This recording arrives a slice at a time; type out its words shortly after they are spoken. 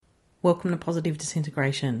Welcome to Positive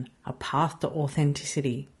Disintegration, a path to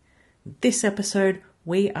authenticity. This episode,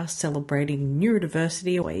 we are celebrating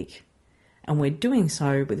Neurodiversity Week, and we're doing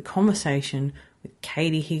so with a conversation with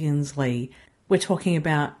Katie Higgins-Lee. We're talking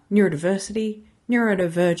about neurodiversity,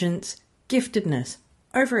 neurodivergence, giftedness,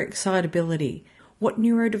 overexcitability, what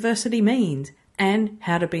neurodiversity means, and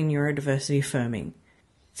how to be neurodiversity affirming.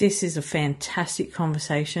 This is a fantastic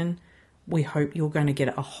conversation. We hope you're going to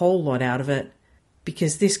get a whole lot out of it,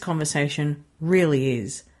 because this conversation really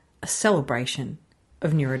is a celebration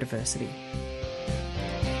of neurodiversity.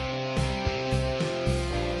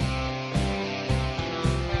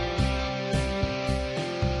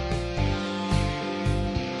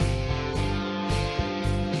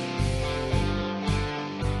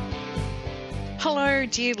 Hello,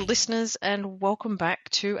 dear listeners, and welcome back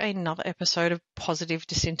to another episode of Positive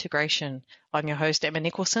Disintegration. I'm your host, Emma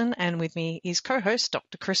Nicholson, and with me is co-host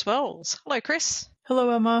Dr. Chris Wells. Hello, Chris.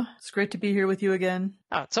 Hello, Emma. It's great to be here with you again.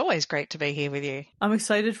 Oh, it's always great to be here with you. I'm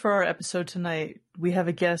excited for our episode tonight. We have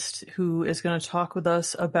a guest who is going to talk with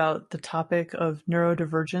us about the topic of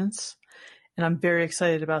neurodivergence, and I'm very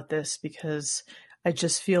excited about this because I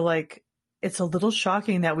just feel like it's a little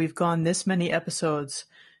shocking that we've gone this many episodes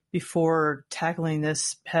before tackling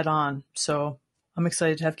this head on. So I'm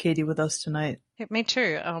excited to have Katie with us tonight. Yeah, me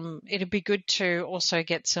too. It'd be good to also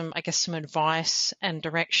get some advice and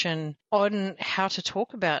direction on how to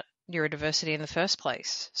talk about neurodiversity in the first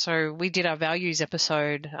place. So we did our values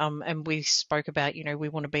episode and we spoke about, we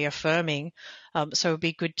want to be affirming. So it'd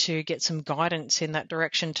be good to get some guidance in that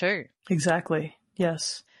direction too. Exactly.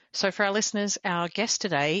 Yes. So for our listeners, our guest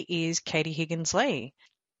today is Katie Higgins-Lee.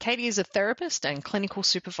 Katie is a therapist and clinical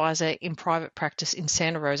supervisor in private practice in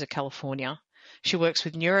Santa Rosa, California. She works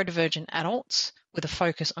with neurodivergent adults with a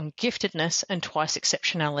focus on giftedness and twice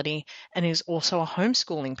exceptionality, and is also a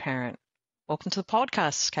homeschooling parent. Welcome to the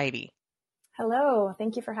podcast, Katie. Hello.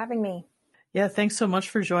 Thank you for having me. Yeah, thanks so much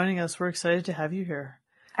for joining us. We're excited to have you here.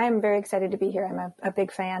 I'm very excited to be here. I'm a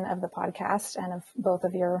big fan of the podcast and of both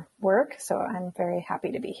of your work, so I'm very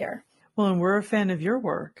happy to be here. Well, and we're a fan of your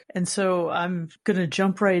work. And so I'm going to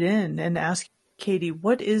jump right in and ask Katie,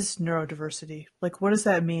 what is neurodiversity? What does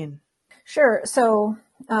that mean? Sure. So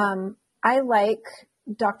I like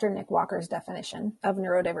Dr. Nick Walker's definition of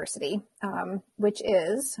neurodiversity, which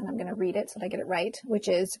is, and I'm going to read it so that I get it right, which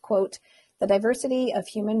is, quote, the diversity of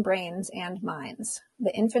human brains and minds,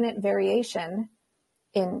 the infinite variation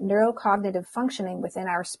in neurocognitive functioning within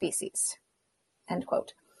our species, end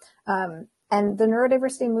quote. And the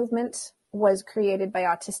neurodiversity movement was created by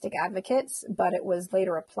autistic advocates, but it was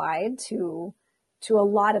later applied to a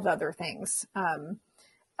lot of other things.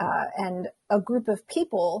 And a group of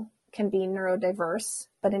people can be neurodiverse,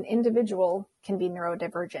 but an individual can be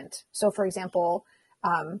neurodivergent. So, for example,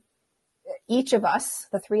 each of us,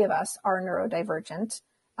 the three of us, are neurodivergent,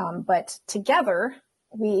 but together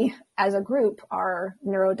we, as a group, are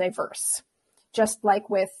neurodiverse, just like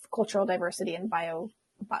with cultural diversity and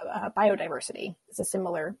biodiversity. It's a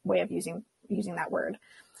similar way of using that word.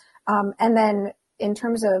 And then in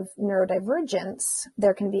terms of neurodivergence,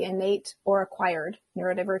 there can be innate or acquired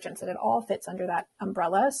neurodivergence, and it all fits under that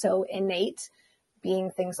umbrella. So innate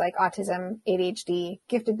being things like autism, ADHD,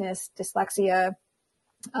 giftedness, dyslexia,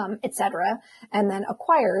 etc. And then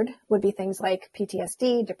acquired would be things like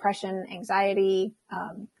PTSD, depression, anxiety,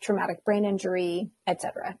 traumatic brain injury,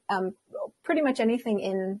 etc. Pretty much anything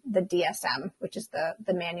in the DSM, which is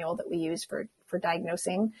the manual that we use for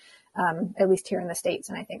diagnosing, at least here in the States,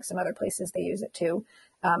 and I think some other places they use it too.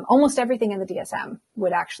 Almost everything in the DSM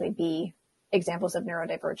would actually be examples of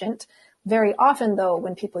neurodivergent. Very often, though,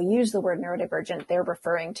 when people use the word neurodivergent, they're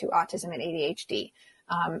referring to autism and ADHD.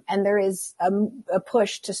 And there is a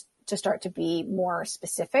push to start to be more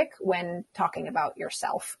specific when talking about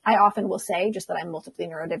yourself. I often will say just that I'm multiply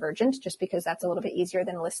neurodivergent, just because that's a little bit easier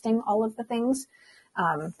than listing all of the things.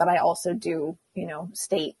 But I also do,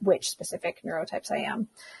 state which specific neurotypes I am.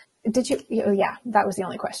 Yeah, that was the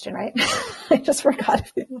only question, right? I just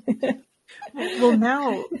forgot. Well,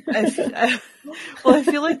 now I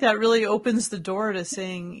feel like that really opens the door to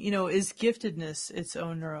saying, is giftedness its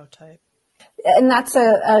own neurotype? And that's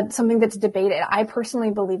something that's debated. I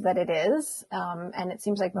personally believe that it is. And it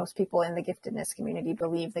seems like most people in the giftedness community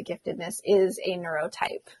believe that giftedness is a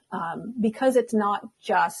neurotype, because it's not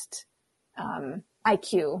just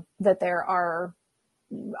IQ, that there are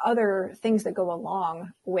other things that go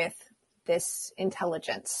along with this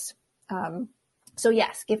intelligence. So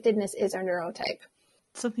yes, giftedness is a neurotype.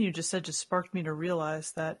 Something you just said just sparked me to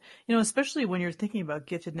realize that, especially when you're thinking about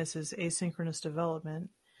giftedness as asynchronous development,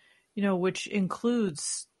 which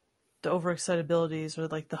includes the overexcitabilities or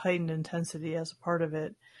the heightened intensity as a part of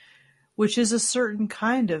it. which is a certain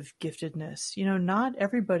kind of giftedness. Not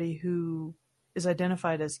everybody who is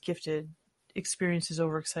identified as gifted experiences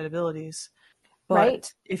overexcitabilities. But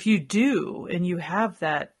Right. if you do, and you have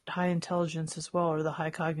that high intelligence as well, or the high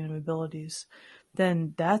cognitive abilities,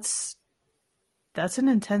 then that's an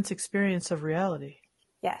intense experience of reality.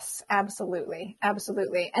 Yes, absolutely.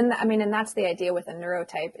 Absolutely. And I mean, and that's the idea with a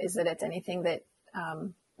neurotype, is that it's anything that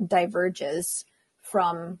diverges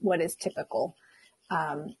from what is typical.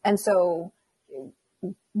 And so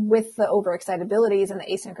with the overexcitabilities and the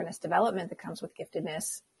asynchronous development that comes with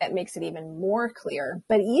giftedness, it makes it even more clear.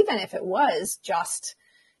 But even if it was just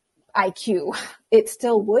IQ, it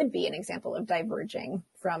still would be an example of diverging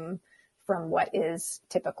from what is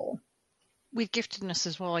typical. With giftedness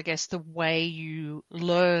as well, I guess the way you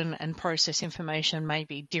learn and process information may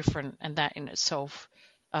be different, and that in itself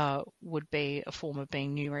would be a form of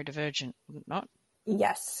being neurodivergent, would it not?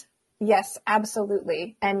 Yes. Yes,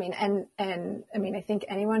 absolutely. I mean, and I mean, I think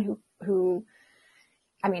anyone who,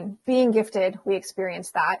 I mean, being gifted, we experience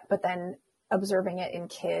that, but then observing it in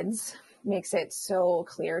kids makes it so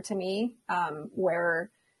clear to me, where,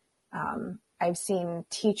 I've seen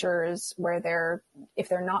teachers where if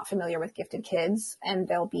they're not familiar with gifted kids, and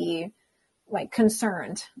they'll be like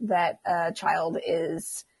concerned that a child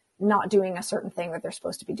is not doing a certain thing that they're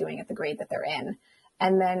supposed to be doing at the grade that they're in.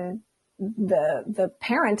 And then the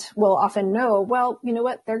parent will often know, well, you know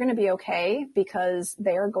what, they're going to be okay because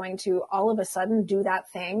they are going to all of a sudden do that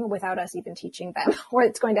thing without us even teaching them, or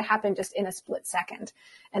it's going to happen just in a split second.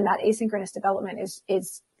 And that asynchronous development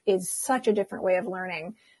is such a different way of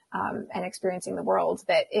learning and experiencing the world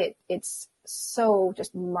that it's so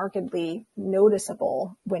just markedly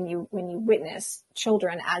noticeable when you witness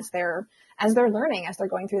children as they're learning, as they're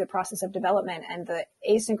going through the process of development, and the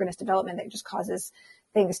asynchronous development that just causes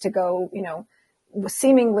things to go,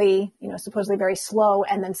 seemingly, supposedly very slow,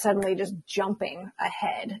 and then suddenly just jumping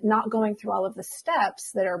ahead, not going through all of the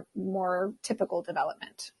steps that are more typical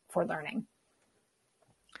development for learning.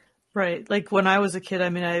 Right. Like when I was a kid, I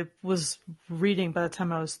mean, I was reading by the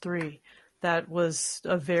time I was 3. That was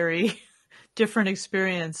a very different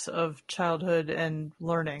experience of childhood and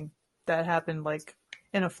learning that happened like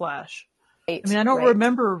in a flash. Right, I mean, I don't right.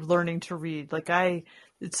 remember learning to read.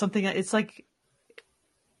 It's like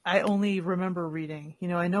I only remember reading.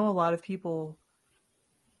 I know a lot of people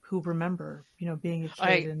who remember, being a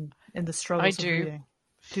kid and the struggles of reading.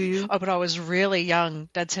 Do you? Oh, but I was really young.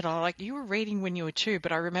 Dad said, "Oh, like you were reading when you were 2,"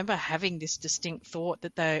 but I remember having this distinct thought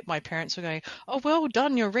that my parents were going, "Oh, well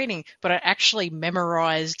done, you're reading." But I actually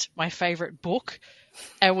memorized my favorite book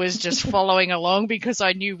and was just following along because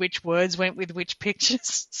I knew which words went with which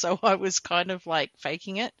pictures. So I was kind of like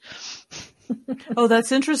faking it. Oh,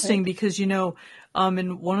 that's interesting because, in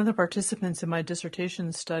one of the participants in my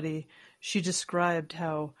dissertation study, she described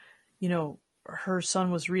how, her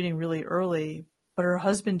son was reading really early, but her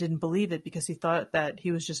husband didn't believe it because he thought that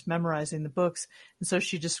he was just memorizing the books. And so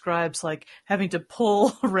she describes like having to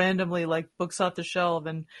pull randomly like books off the shelf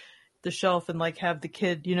and like have the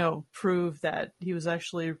kid, prove that he was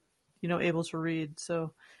actually, able to read.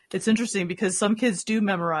 So it's interesting because some kids do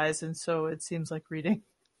memorize, and so it seems like reading.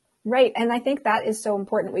 Right. And I think that is so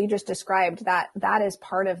important. What you just described, that is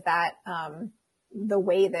part of that, the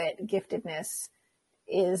way that giftedness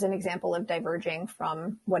is an example of diverging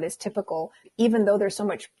from what is typical, even though there's so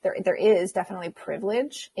much, there is definitely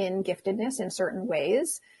privilege in giftedness in certain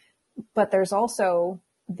ways, but there's also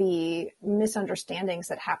the misunderstandings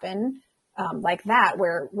that happen, like that,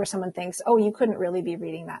 where someone thinks, oh, you couldn't really be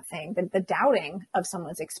reading that thing. The doubting of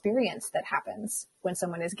someone's experience that happens when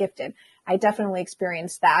someone is gifted. I definitely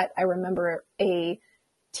experienced that. I remember a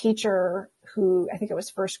teacher who, I think it was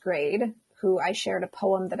first grade, who I shared a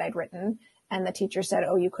poem that I'd written. And the teacher said,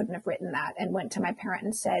 oh, you couldn't have written that, and went to my parent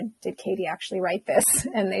and said, did Katie actually write this?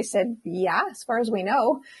 And they said, yeah, as far as we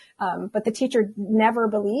know. But the teacher never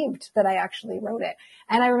believed that I actually wrote it.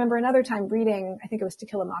 And I remember another time reading, I think it was To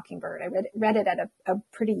Kill a Mockingbird. I read it at a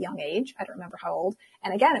pretty young age. I don't remember how old.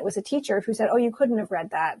 And again, it was a teacher who said, oh, you couldn't have read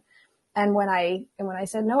that. And when I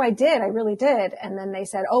said, no, I did, I really did. And then they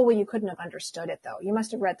said, oh, well, you couldn't have understood it though. You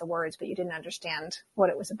must have read the words, but you didn't understand what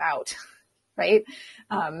it was about. Right.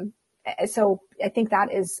 So I think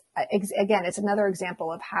that is, again, it's another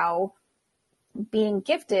example of how being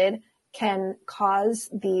gifted can cause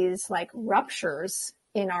these like ruptures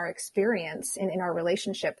in our experience, in our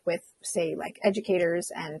relationship with, say, like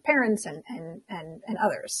educators and parents and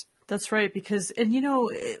others. That's right. Because, and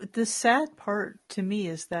the sad part to me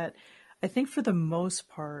is that I think for the most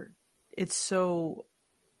part, it's so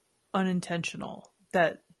unintentional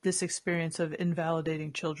that this experience of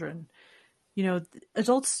invalidating children,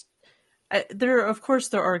 adults, Of course,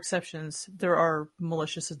 there are exceptions. There are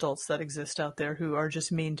malicious adults that exist out there who are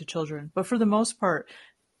just mean to children. But for the most part,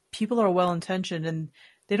 people are well-intentioned and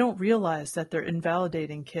they don't realize that they're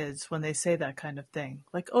invalidating kids when they say that kind of thing.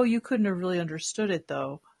 Like, oh, you couldn't have really understood it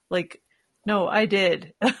though. Like, no, I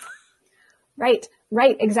did. Right,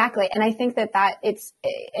 exactly. And I think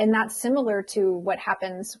and that's similar to what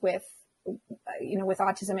happens with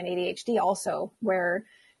autism and ADHD also, where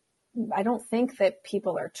I don't think that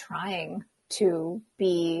people are trying to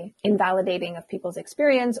be invalidating of people's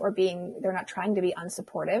experience or they're not trying to be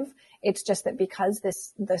unsupportive. It's just that because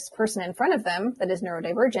this person in front of them that is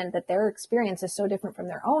neurodivergent, that their experience is so different from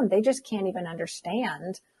their own, they just can't even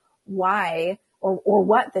understand why or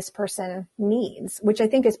what this person needs, which I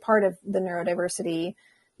think is part of the neurodiversity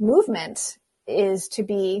movement, is to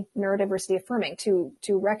be neurodiversity affirming, to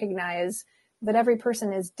recognize that every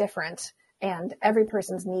person is different and every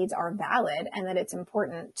person's needs are valid, and that it's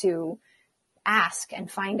important to ask and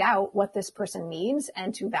find out what this person needs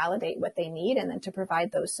and to validate what they need, and then to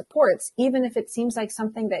provide those supports, even if it seems like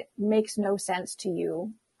something that makes no sense to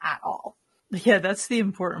you at all. Yeah, that's the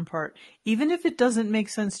important part. Even if it doesn't make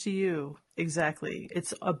sense to you, exactly.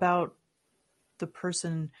 It's about the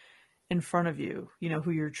person in front of you,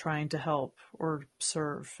 who you're trying to help or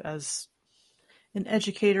serve as an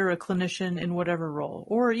educator, a clinician in whatever role,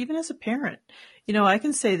 or even as a parent. I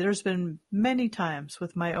can say there's been many times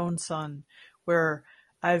with my own son where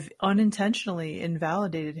I've unintentionally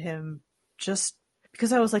invalidated him just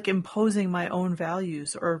because I was like imposing my own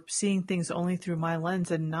values or seeing things only through my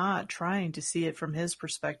lens and not trying to see it from his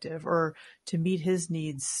perspective or to meet his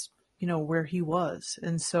needs, where he was.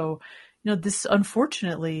 And so, this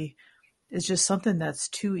unfortunately is just something that's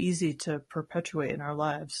too easy to perpetuate in our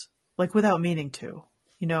lives, like without meaning to,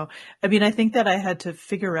 I think that I had to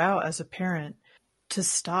figure out as a parent to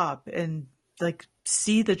stop and like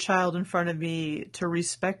see the child in front of me, to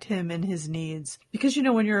respect him and his needs. Because,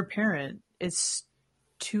 when you're a parent, it's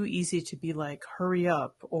too easy to be like, hurry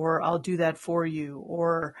up, or I'll do that for you.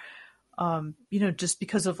 Or, just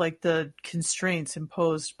because of like the constraints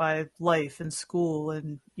imposed by life and school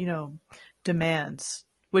and, demands,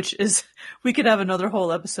 which is, we could have another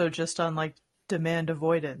whole episode just on like demand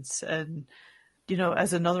avoidance and,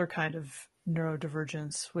 as another kind of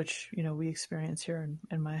neurodivergence, which, we experience here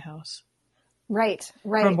in my house. Right.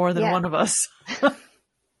 For more than one of us.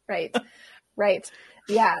 Right.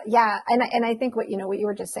 Yeah. And I think what you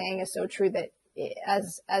were just saying is so true, that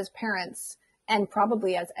as parents and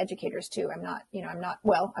probably as educators too, I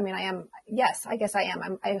am, yes, I guess I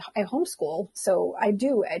am. I homeschool. So I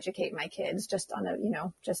do educate my kids just on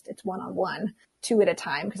it's one-on-one, 2 at a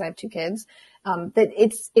time, because I have 2 kids, that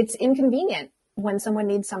it's inconvenient when someone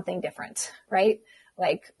needs something different, right?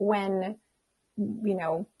 Like when,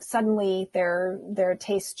 suddenly their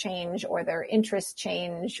tastes change or their interests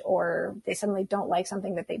change, or they suddenly don't like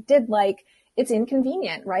something that they did like, it's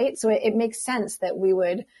inconvenient, right? So it makes sense that we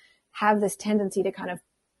would have this tendency to kind of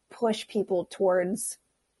push people towards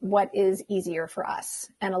what is easier for us.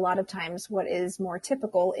 And a lot of times what is more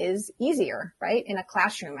typical is easier, right? In a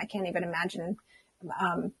classroom, I can't even imagine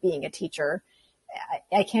being a teacher.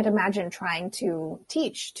 I can't imagine trying to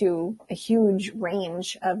teach to a huge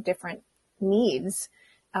range of different needs.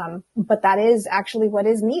 But that is actually what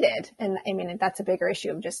is needed. And I mean, that's a bigger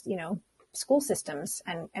issue of just, school systems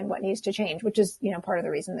and what needs to change, which is, part of the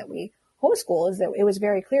reason that we homeschool, is that it was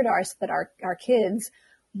very clear to us that our kids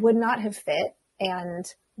would not have fit. And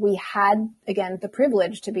we had, again, the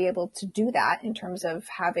privilege to be able to do that in terms of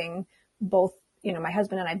having both, my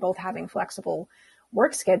husband and I both having flexible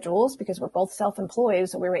work schedules, because we're both self-employed.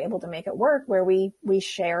 So we were able to make it work where we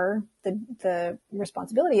share the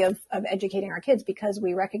responsibility of educating our kids, because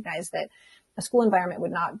we recognize that a school environment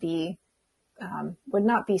would not be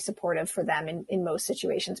supportive for them in most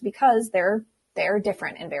situations, because they're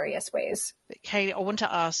different in various ways. Katie, I want to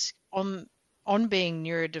ask, on being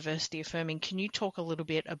neurodiversity affirming, can you talk a little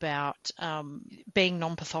bit about being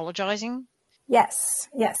non-pathologizing? Yes,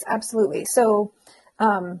 absolutely. So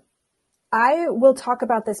I will talk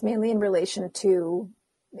about this mainly in relation to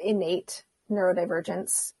innate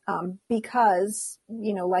neurodivergence, because,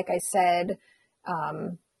 like I said,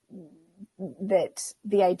 that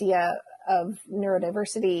the idea of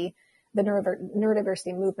neurodiversity, the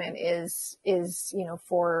neurodiversity movement is,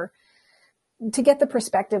 to get the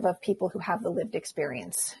perspective of people who have the lived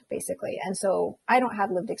experience, basically. And so I don't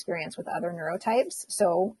have lived experience with other neurotypes,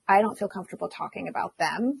 so I don't feel comfortable talking about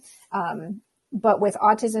them. But with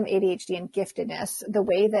autism, ADHD, and giftedness, the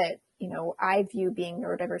way that, I view being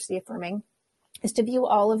neurodiversity affirming is to view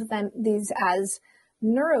all of these as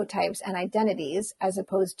neurotypes and identities, as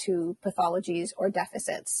opposed to pathologies or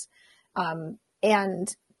deficits.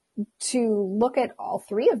 And to look at all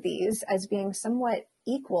three of these as being somewhat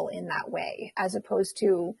equal in that way, as opposed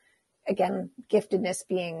to, again, giftedness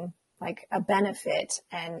being like a benefit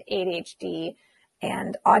and ADHD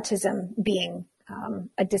and autism being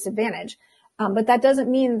a disadvantage. But that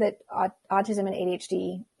doesn't mean that autism and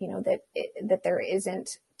ADHD, that there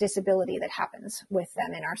isn't disability that happens with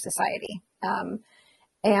them in our society.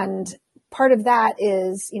 And part of that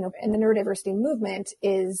is, in the neurodiversity movement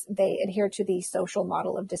is they adhere to the social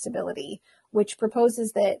model of disability, which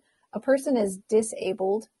proposes that a person is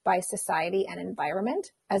disabled by society and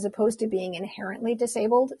environment as opposed to being inherently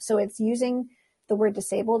disabled. So it's using the word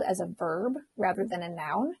disabled as a verb rather than a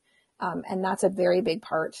noun. And that's a very big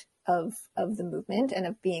part of the movement and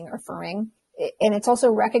of being affirming. And it's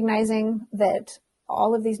also recognizing that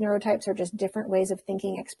all of these neurotypes are just different ways of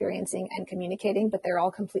thinking, experiencing, and communicating, but they're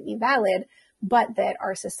all completely valid. But that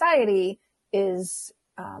our society is,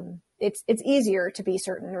 it's easier to be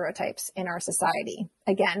certain neurotypes in our society.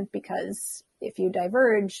 Again, because if you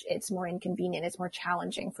diverge, it's more inconvenient, it's more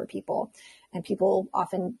challenging for people. And people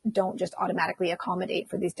often don't just automatically accommodate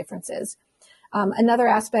for these differences. Another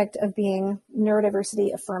aspect of being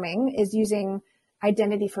neurodiversity affirming is using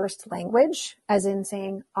identity first language, as in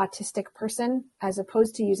saying autistic person, as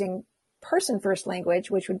opposed to using person first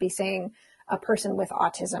language, which would be saying a person with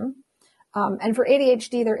autism. And for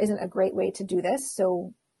ADHD, there isn't a great way to do this.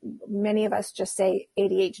 So many of us just say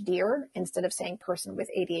ADHDer instead of saying person with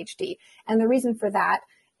ADHD. And the reason for that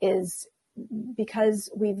is because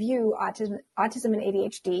we view autism and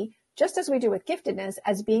ADHD, just as we do with giftedness,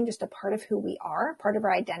 as being just a part of who we are, part of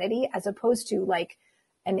our identity, as opposed to like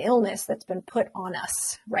an illness that's been put on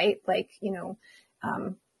us, right? Like, you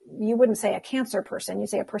wouldn't say a cancer person, you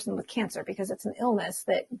say a person with cancer because it's an illness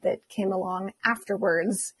that came along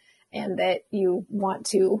afterwards and that you want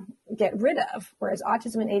to get rid of. Whereas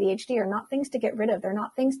autism and ADHD are not things to get rid of. They're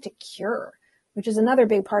not things to cure, which is another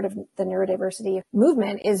big part of the neurodiversity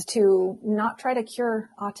movement, is to not try to cure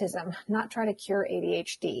autism, not try to cure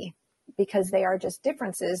ADHD, because they are just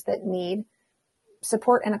differences that need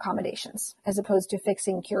support and accommodations, as opposed to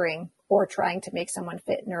fixing, curing, or trying to make someone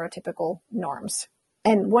fit neurotypical norms.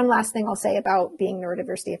 And one last thing I'll say about being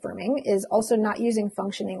neurodiversity affirming is also not using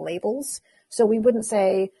functioning labels. So we wouldn't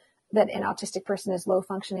say that an autistic person is low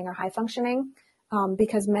functioning or high functioning,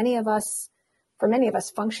 because for many of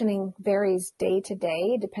us, functioning varies day to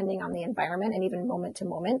day, depending on the environment and even moment to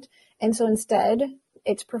moment. And so instead,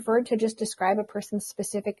 it's preferred to just describe a person's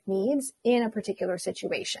specific needs in a particular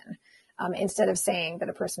situation, instead of saying that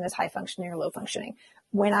a person is high functioning or low functioning.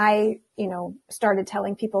 When I, started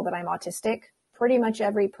telling people that I'm autistic, pretty much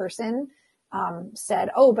every person said,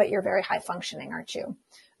 "Oh, but you're very high functioning, aren't you?"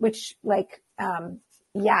 Which,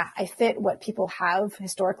 yeah, I fit what people have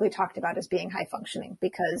historically talked about as being high functioning,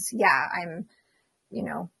 because yeah, I'm,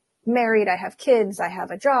 married, I have kids, I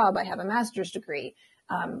have a job, I have a master's degree.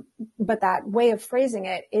 But that way of phrasing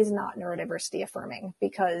it is not neurodiversity affirming,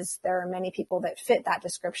 because there are many people that fit that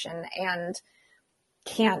description and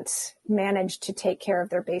can't manage to take care of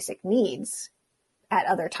their basic needs at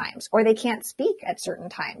other times, or they can't speak at certain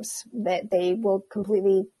times, that they will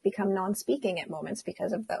completely become non-speaking at moments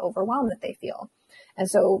because of the overwhelm that they feel. And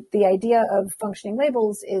so the idea of functioning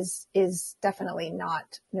labels is definitely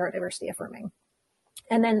not neurodiversity affirming.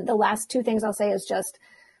 And then the last two things I'll say is just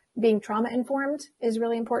being trauma informed is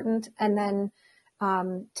really important. And then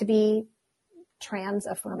to be trans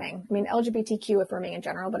affirming. I mean, LGBTQ affirming in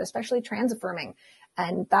general, but especially trans affirming.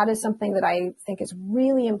 And that is something that I think is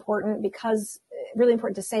really important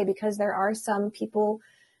to say, because there are some people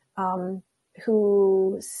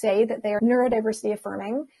who say that they are neurodiversity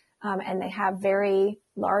affirming, and they have very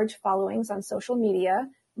large followings on social media,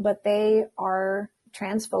 but they are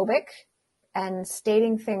transphobic and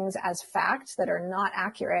stating things as facts that are not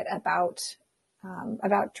accurate about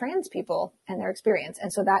trans people and their experience.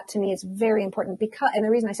 And so that to me is very important, and the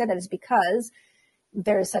reason I said that is because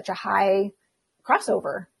there's such a high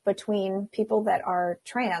crossover between people that are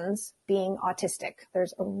trans being autistic.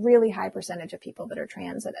 There's a really high percentage of people that are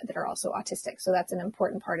trans that are also autistic. So that's an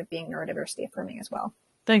important part of being neurodiversity affirming as well.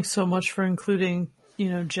 Thanks so much for including,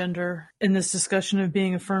 gender in this discussion of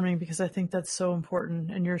being affirming, because I think that's so important.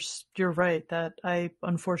 And you're right that I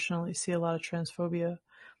unfortunately see a lot of transphobia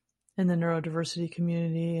in the neurodiversity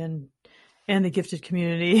community and the gifted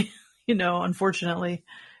community. Unfortunately,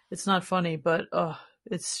 it's not funny, but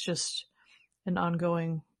it's just an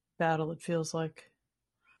ongoing battle, it feels like.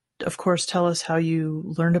 Of course, tell us how you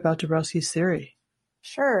learned about Dabrowski's theory.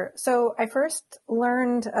 Sure. So I first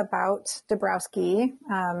learned about Dabrowski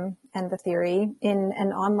and the theory in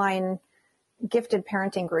an online gifted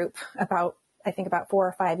parenting group about I think about 4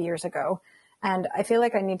 or 5 years ago. And I feel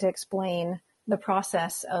like I need to explain the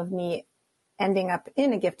process of me ending up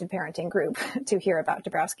in a gifted parenting group to hear about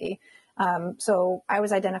Dabrowski. So I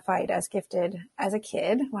was identified as gifted as a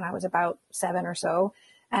kid when I was about 7 or so.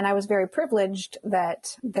 And I was very privileged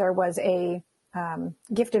that there was a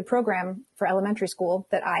gifted program for elementary school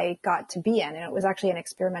that I got to be in. And it was actually an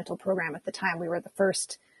experimental program at the time. We were the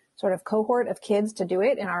first sort of cohort of kids to do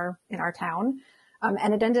it in our town.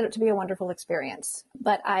 And it ended up to be a wonderful experience.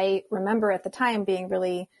 But I remember at the time being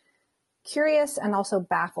really curious and also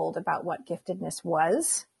baffled about what giftedness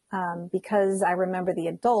was, because I remember the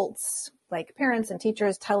adults, like parents and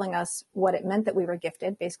teachers, telling us what it meant that we were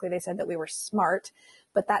gifted. Basically, they said that we were smart,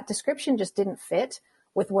 but that description just didn't fit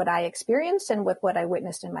with what I experienced and with what I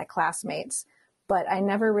witnessed in my classmates. But I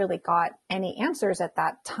never really got any answers at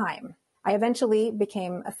that time. I eventually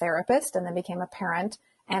became a therapist and then became a parent.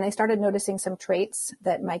 And I started noticing some traits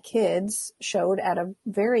that my kids showed at a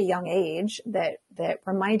very young age that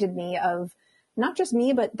reminded me of not just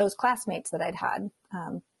me, but those classmates that I'd had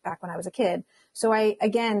back when I was a kid. So I,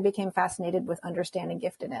 again, became fascinated with understanding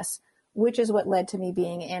giftedness, which is what led to me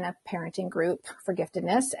being in a parenting group for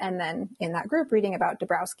giftedness. And then in that group, reading about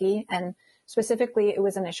Dabrowski. And specifically, it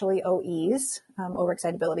was initially OEs,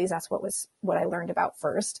 overexcitabilities. That's what I learned about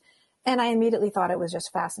first. And I immediately thought it was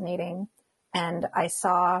just fascinating. And I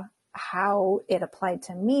saw how it applied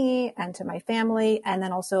to me and to my family, and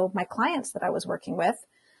then also my clients that I was working with.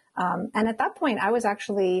 And at that point,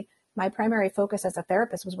 my primary focus as a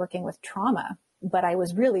therapist was working with trauma, but I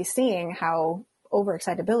was really seeing how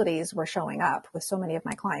overexcitabilities were showing up with so many of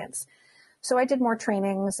my clients. So I did more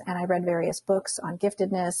trainings and I read various books on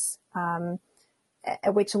giftedness,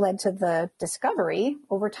 which led to the discovery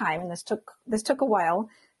over time, and this took a while,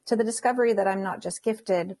 to the discovery that I'm not just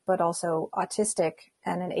gifted, but also autistic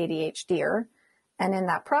and an ADHDer. And in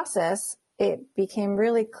that process, it became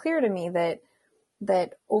really clear to me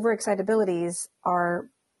that overexcitabilities are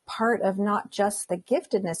part of not just the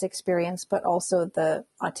giftedness experience, but also the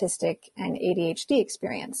autistic and ADHD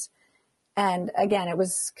experience. And again, it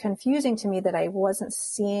was confusing to me that I wasn't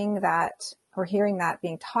seeing that or hearing that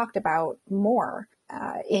being talked about more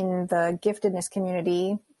in the giftedness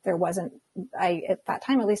community. At that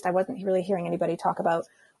time, at least, I wasn't really hearing anybody talk about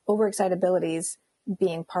overexcitabilities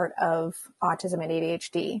being part of autism and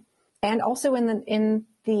ADHD. And also in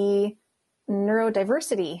the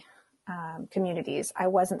neurodiversity communities, I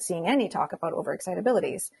wasn't seeing any talk about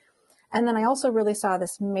overexcitabilities. And then I also really saw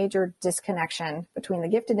this major disconnection between the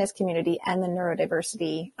giftedness community and the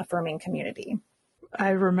neurodiversity affirming community. I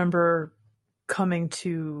remember coming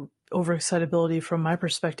to overexcitability from my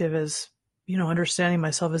perspective as, understanding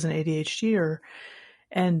myself as an ADHDer,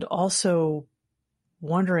 and also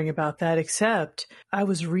wondering about that, except I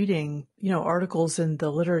was reading, articles in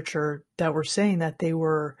the literature that were saying that they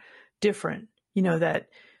were different, that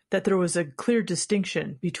there was a clear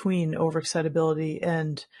distinction between overexcitability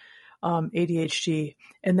and ADHD.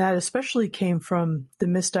 And that especially came from the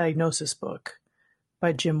Misdiagnosis book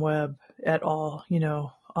by Jim Webb et al.,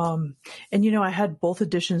 and, I had both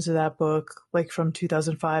editions of that book, like from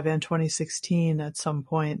 2005 and 2016 at some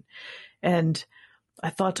point. And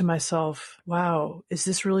I thought to myself, wow, is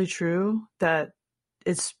this really true that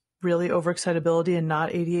it's really overexcitability and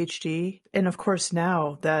not ADHD? And of course,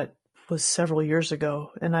 now that was several years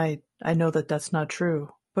ago, and I know that that's not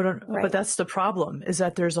true. But that's the problem, is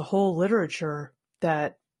that there's a whole literature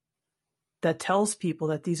that tells people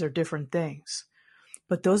that these are different things.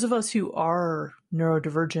 But those of us who are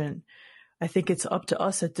neurodivergent, I think it's up to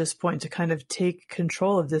us at this point to kind of take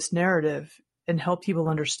control of this narrative and help people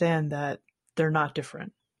understand that they're not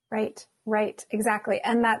different. Right, exactly.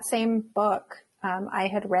 And that same book I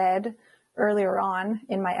had read earlier on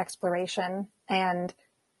in my exploration. And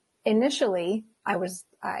initially I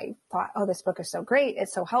thought, oh, this book is so great.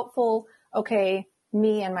 It's so helpful. Okay,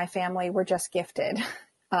 me and my family were just gifted.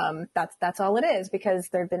 That's all it is, because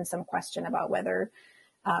there'd been some question about whether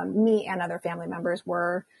me and other family members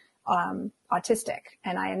were autistic.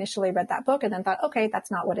 And I initially read that book and then thought, okay,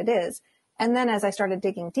 that's not what it is. And then as I started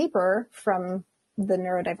digging deeper from the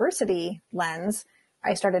neurodiversity lens,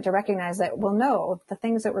 I started to recognize that, well, no, the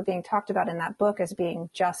things that were being talked about in that book as being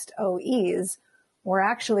just OEs were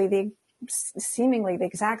actually seemingly the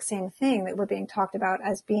exact same thing that were being talked about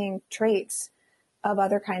as being traits of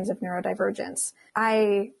other kinds of neurodivergence.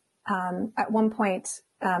 I, at one point,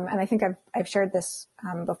 and I think I've shared this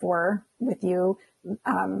before with you,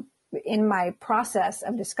 in my process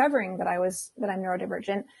of discovering that I'm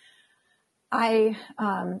neurodivergent, I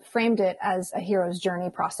framed it as a hero's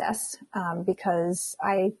journey process, because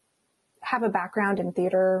I have a background in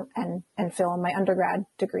theater and film. My undergrad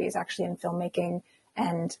degree is actually in filmmaking,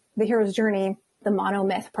 and the hero's journey, the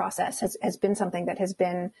monomyth process has been something that has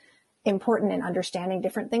been important in understanding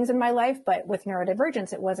different things in my life. But with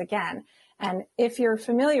neurodivergence, it was again. And if you're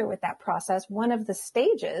familiar with that process, one of the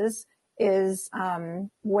stages is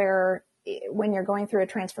where when you're going through a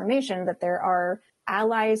transformation, that there are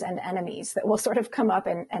allies and enemies that will sort of come up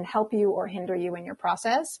and help you or hinder you in your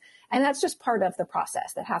process. And that's just part of the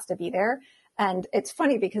process that has to be there. And it's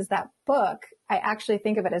funny because that book, I actually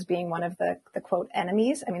think of it as being one of the quote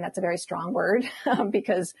enemies. I mean, that's a very strong word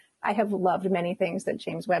because I have loved many things that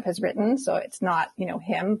James Webb has written. So it's not,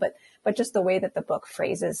 him, but just the way that the book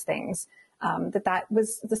phrases things, that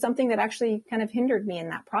was something that actually kind of hindered me in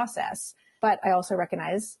that process. But I also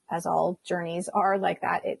recognize, as all journeys are like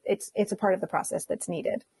that, it's a part of the process that's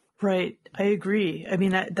needed. Right. I agree. I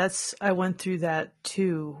mean, I went through that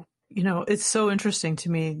too. It's so interesting to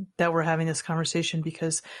me that we're having this conversation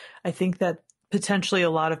because I think that potentially a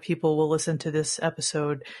lot of people will listen to this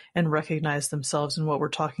episode and recognize themselves in what we're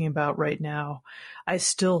talking about right now. I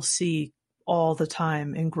still see all the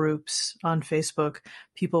time in groups on Facebook,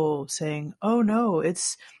 people saying, "Oh no,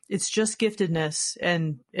 it's just giftedness,"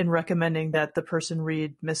 and recommending that the person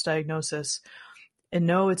read Misdiagnosis. And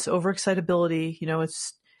no, it's overexcitability.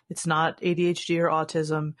 It's not ADHD or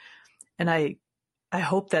autism. And I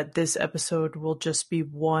hope that this episode will just be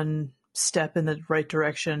one step in the right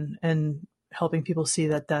direction and helping people see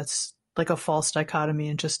that that's like a false dichotomy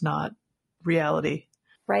and just not reality.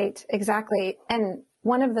 Right, exactly. And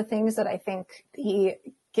one of the things that I think the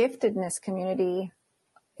giftedness community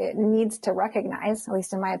needs to recognize, at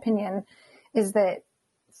least in my opinion, is that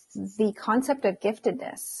the concept of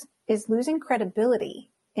giftedness is losing credibility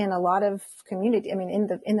in a lot of community. I mean, in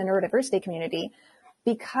the neurodiversity community,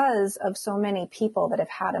 because of so many people that have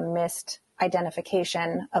had a missed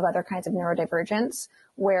identification of other kinds of neurodivergence,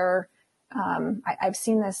 where I've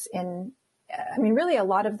seen this in, really a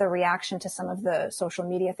lot of the reaction to some of the social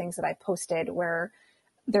media things that I posted, where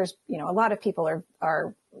there's, a lot of people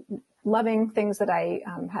are loving things that I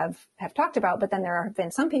have talked about, but then there have been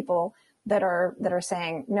some people that are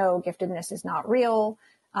saying, no, giftedness is not real.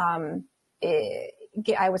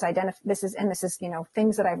 I was identified, this is,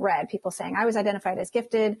 things that I've read, people saying I was identified as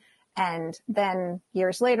gifted and then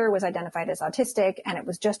years later was identified as autistic, and it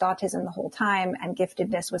was just autism the whole time. And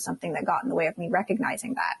giftedness was something that got in the way of me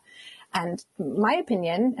recognizing that. And my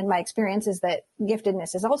opinion and my experience is that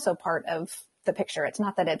giftedness is also part of the picture. It's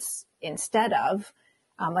not that it's instead of,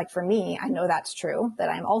 like for me, I know that's true, that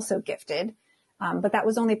I'm also gifted, but that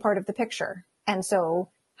was only part of the picture. And so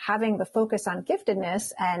having the focus on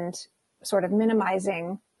giftedness and sort of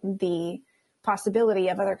minimizing the possibility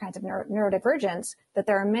of other kinds of neurodivergence, that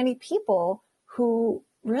there are many people who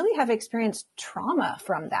really have experienced trauma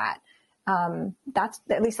from that.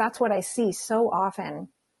 That's what I see so often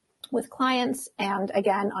with clients. And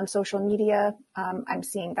again, on social media, I'm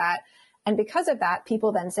seeing that. And because of that,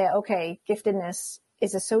 people then say, okay, giftedness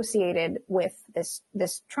is associated with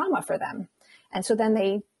this trauma for them. And so then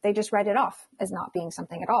they just write it off as not being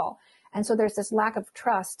something at all. And so there's this lack of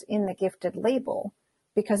trust in the gifted label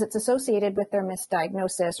because it's associated with their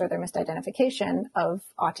misdiagnosis or their misidentification of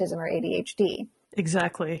autism or ADHD.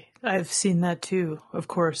 Exactly. I've seen that too, of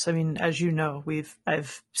course. I mean, as you know,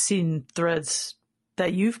 I've seen threads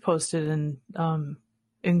that you've posted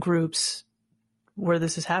in groups where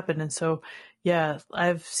this has happened. And so, yeah,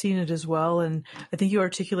 I've seen it as well. And I think you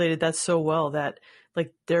articulated that so well, that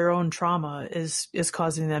like their own trauma is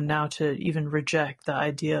causing them now to even reject the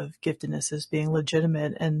idea of giftedness as being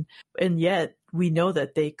legitimate. And yet we know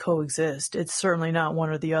that they coexist. It's certainly not one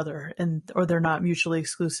or the other, or they're not mutually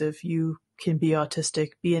exclusive. You can be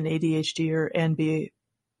autistic, be an ADHDer, and be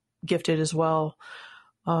gifted as well.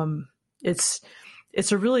 It's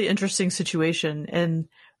a really interesting situation. And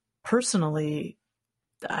personally,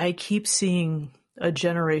 I keep seeing a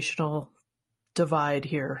generational divide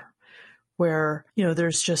here where,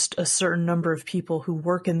 there's just a certain number of people who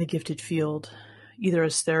work in the gifted field, either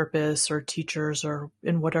as therapists or teachers or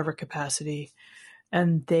in whatever capacity.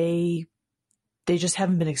 And they just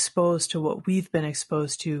haven't been exposed to what we've been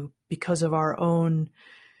exposed to because of our own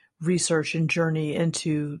research and journey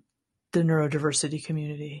into the neurodiversity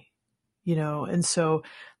community, and so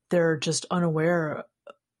they're just unaware,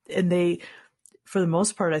 and they, for the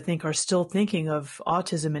most part, I think, are still thinking of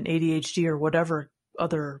autism and ADHD or whatever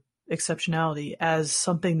other exceptionality as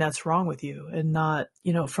something that's wrong with you and not,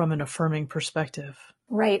 from an affirming perspective.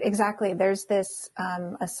 Right, exactly. There's this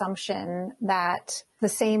assumption that the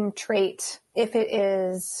same trait, if it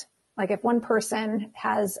is, like if one person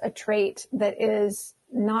has a trait that is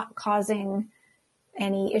not causing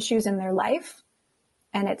any issues in their life,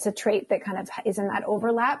 and it's a trait that kind of is in that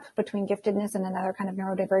overlap between giftedness and another kind of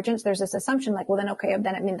neurodivergence, there's this assumption like, well, then, okay,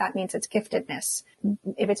 then that means it's giftedness.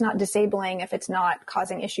 If it's not disabling, if it's not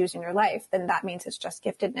causing issues in your life, then that means it's just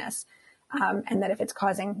giftedness. And that if it's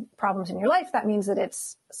causing problems in your life, that means that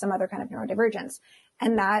it's some other kind of neurodivergence.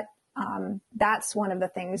 And that's one of the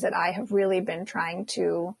things that I have really been trying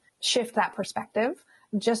to shift that perspective,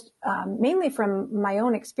 just mainly from my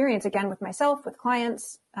own experience, again, with myself, with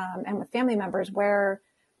clients, and with family members, where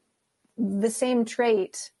the same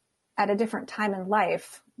trait at a different time in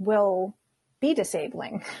life will be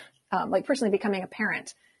disabling. Like personally becoming a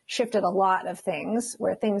parent shifted a lot of things,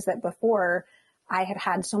 where things that before I had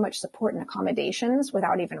had so much support and accommodations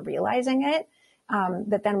without even realizing it,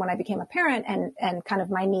 that then when I became a parent and kind of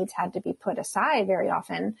my needs had to be put aside very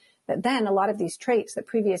often, that then a lot of these traits that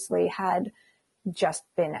previously had just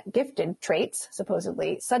been gifted traits,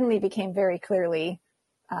 supposedly, suddenly became very clearly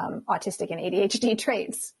autistic and ADHD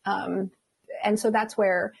traits. And so that's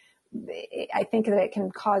where I think that it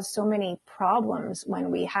can cause so many problems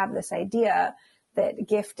when we have this idea that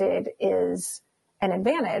gifted is an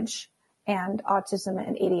advantage and autism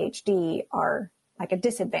and ADHD are like a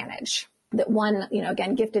disadvantage. That one,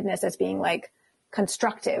 again, giftedness as being like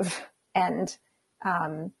constructive and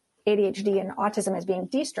ADHD and autism as being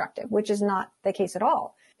destructive, which is not the case at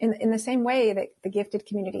all. In the same way that the gifted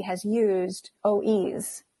community has used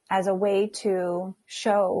OEs as a way to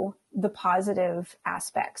show the positive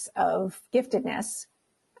aspects of giftedness,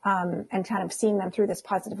 and kind of seeing them through this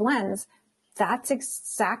positive lens, that's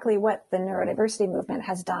exactly what the neurodiversity movement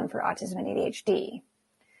has done for autism and ADHD.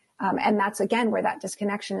 And that's, again, where that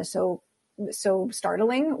disconnection is so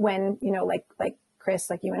startling when, like Chris,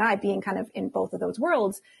 like you and I being kind of in both of those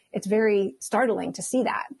worlds, it's very startling to see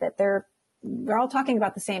that they're all talking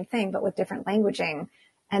about the same thing, but with different languaging,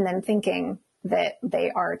 and then thinking that they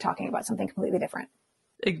are talking about something completely different.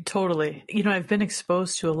 Totally. I've been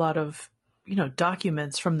exposed to a lot of,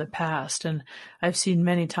 documents from the past, and I've seen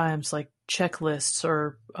many times like checklists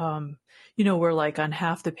or, where like on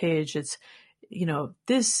half the page, it's,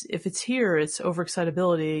 this, if it's here, it's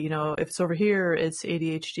overexcitability, if it's over here, it's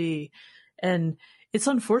ADHD. And it's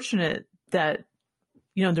unfortunate that,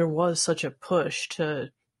 there was such a push to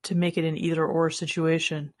make it an either or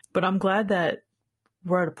situation. But I'm glad that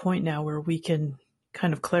we're at a point now where we can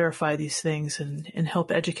kind of clarify these things and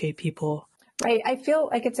help educate people. Right. I feel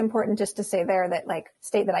like it's important just to say there that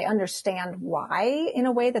state that I understand why in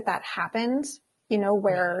a way that happened,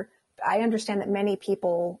 where I understand that many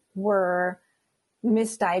people were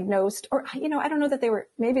misdiagnosed, or, I don't know that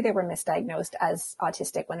maybe they were misdiagnosed as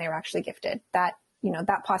autistic when they were actually gifted. That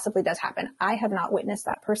possibly does happen. I have not witnessed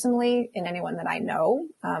that personally in anyone that I know,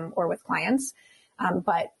 or with clients.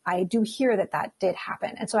 But I do hear that did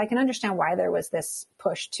happen. And so I can understand why there was this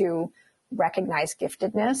push to recognize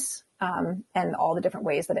giftedness, and all the different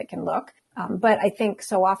ways that it can look. But I think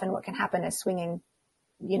so often what can happen is swinging,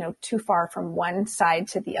 too far from one side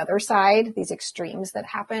to the other side, these extremes that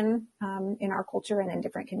happen, in our culture and in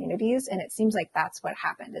different communities. And it seems like that's what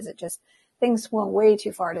happened, is it just things swung way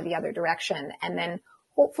too far to the other direction. And then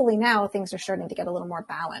hopefully now things are starting to get a little more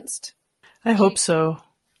balanced. I hope so.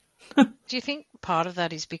 Do you think part of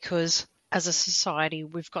that is because as a society,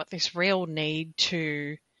 we've got this real need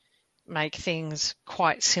to make things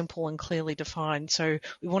quite simple and clearly defined? So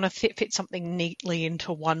we want to fit something neatly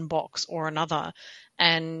into one box or another.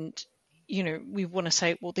 And, we want to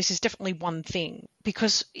say, well, this is definitely one thing,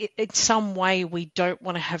 because in some way we don't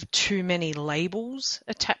want to have too many labels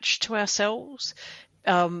attached to ourselves.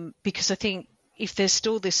 Because I think if there's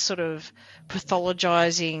still this sort of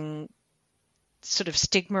pathologizing sort of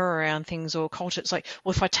stigma around things or culture, it's like,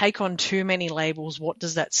 well, if I take on too many labels, what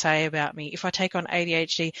does that say about me? If I take on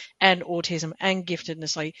ADHD and autism and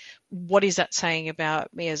giftedness, like, what is that saying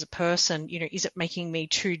about me as a person? Is it making me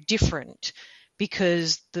too different?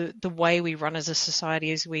 Because the way we run as a society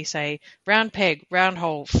is we say round peg, round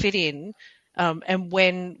hole, fit in. And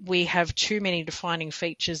when we have too many defining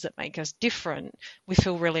features that make us different, we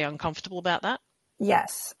feel really uncomfortable about that.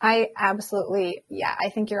 Yes, I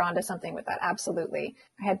think you're onto something with that. Absolutely.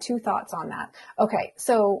 I had two thoughts on that. Okay.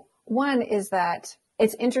 So one is that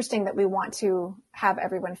it's interesting that we want to have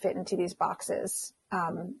everyone fit into these boxes.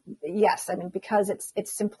 Yes. I mean, because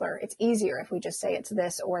it's simpler, it's easier if we just say it's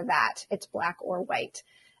this or that, it's black or white.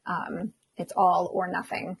 It's all or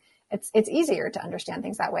nothing. It's easier to understand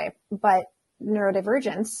things that way. But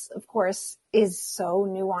neurodivergence, of course, is so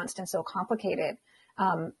nuanced and so complicated.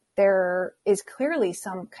 There is clearly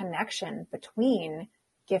some connection between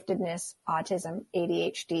giftedness, autism,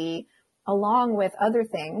 ADHD, along with other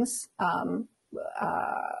things,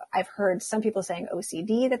 I've heard some people saying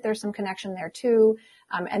OCD, that there's some connection there too.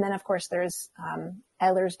 And then of course there's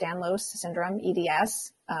Ehlers-Danlos syndrome,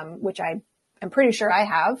 EDS, which I am pretty sure I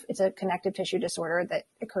have. It's a connective tissue disorder that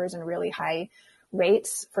occurs in really high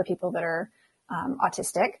rates for people that are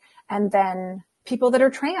autistic. And then people that are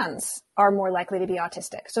trans are more likely to be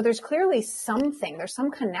autistic. So there's clearly there's some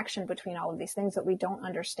connection between all of these things that we don't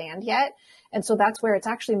understand yet. And so that's where it's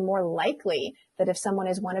actually more likely that if someone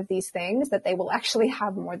is one of these things, that they will actually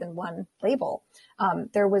have more than one label.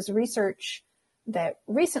 There was research that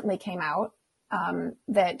recently came out and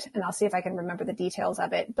I'll see if I can remember the details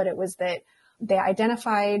of it, but it was that they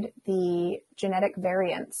identified the genetic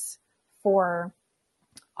variants for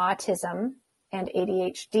autism and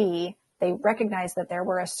ADHD. They recognized that there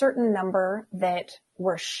were a certain number that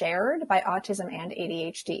were shared by autism and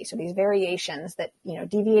ADHD. So these variations that,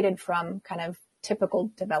 deviated from kind of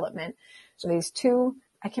typical development. So these two,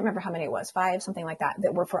 I can't remember how many it was, 5, something like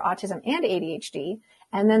that were for autism and ADHD.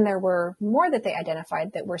 And then there were more that they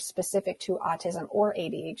identified that were specific to autism or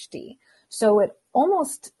ADHD. So it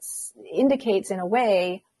almost indicates in a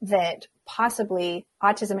way that possibly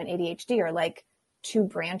autism and ADHD are like two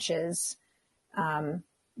branches,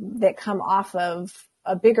 that come off of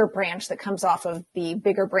a bigger branch that comes off of the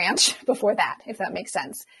bigger branch before that, if that makes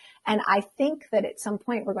sense. And I think that at some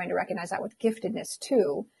point we're going to recognize that with giftedness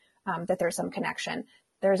too, that there's some connection.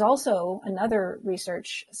 There's also another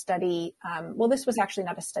research study. This was actually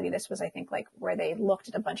not a study. This was, I think, like where they looked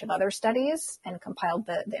at a bunch of other studies and compiled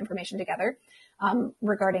the information together,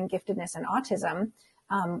 regarding giftedness and autism,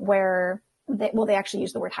 where they actually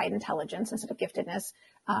use the word high intelligence instead of giftedness.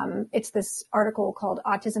 It's this article called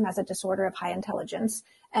Autism as a Disorder of High Intelligence.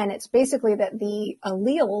 And it's basically that the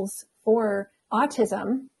alleles for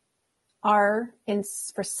autism are,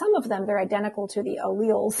 for some of them, they're identical to the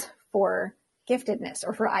alleles for giftedness,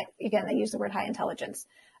 or again, they use the word high intelligence.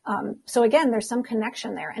 So again, there's some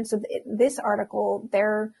connection there. And so this article,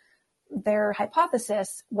 their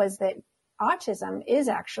hypothesis was that autism is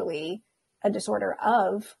actually a disorder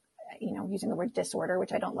of, using the word disorder,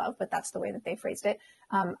 which I don't love, but that's the way that they phrased it,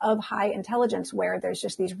 of high intelligence, where there's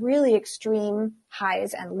just these really extreme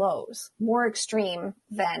highs and lows, more extreme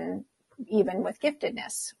than even with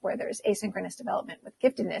giftedness, where there's asynchronous development with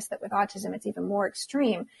giftedness, that with autism, it's even more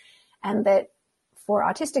extreme. And that for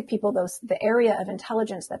autistic people, the area of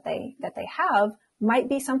intelligence that they have might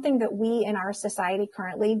be something that we in our society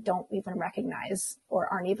currently don't even recognize or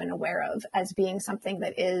aren't even aware of as being something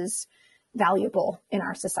that is valuable in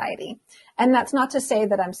our society. And that's not to say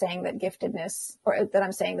that I'm saying that giftedness, or that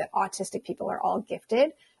I'm saying that autistic people are all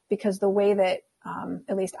gifted, because the way that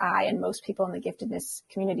at least I and most people in the giftedness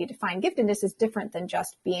community define giftedness is different than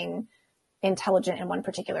just being intelligent in one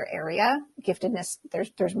particular area. Giftedness,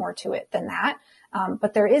 there's more to it than that.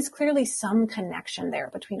 But there is clearly some connection there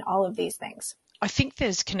between all of these things. I think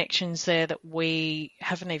there's connections there that we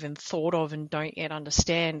haven't even thought of and don't yet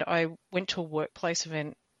understand. I went to a workplace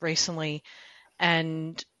event recently,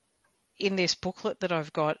 and in this booklet that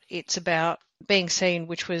I've got, it's about Being Seen,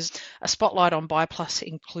 which was a spotlight on BI+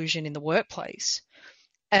 inclusion in the workplace.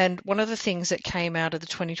 And one of the things that came out of the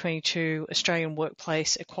 2022 Australian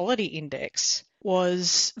Workplace Equality Index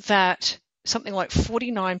was that something like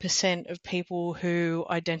 49% of people who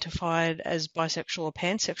identified as bisexual or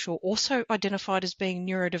pansexual also identified as being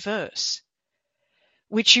neurodiverse,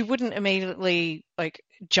 which you wouldn't immediately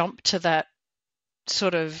jump to that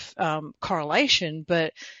sort of correlation,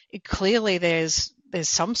 but clearly there's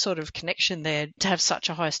some sort of connection there to have such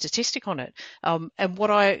a high statistic on it. And what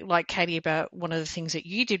I like, Katie, about one of the things that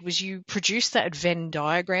you did was you produced that Venn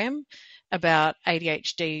diagram about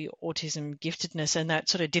ADHD, autism, giftedness, and that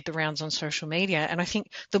sort of did the rounds on social media. And I think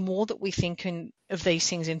the more that we think of these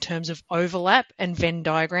things in terms of overlap and Venn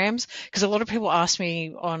diagrams, because a lot of people ask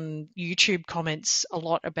me on YouTube comments a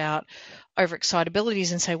lot about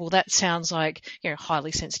overexcitabilities and say, well, that sounds like,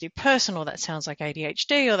 highly sensitive person, or that sounds like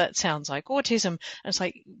ADHD, or that sounds like autism. And it's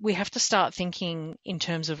like, we have to start thinking in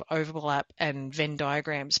terms of overlap and Venn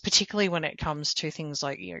diagrams, particularly when it comes to things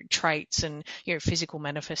like, traits and, physical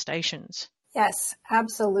manifestations. Yes,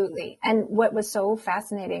 absolutely. And what was so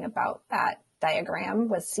fascinating about that diagram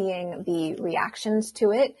was seeing the reactions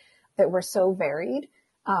to it that were so varied.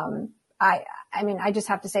 I mean, I just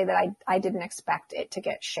have to say that I didn't expect it to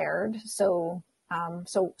get shared so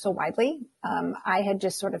widely. I had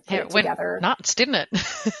just sort of put it together. It went nuts, didn't it?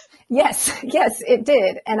 Yes, it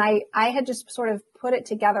did. And I had just sort of put it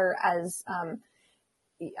together as,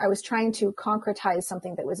 I was trying to concretize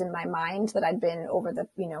something that was in my mind that I'd been over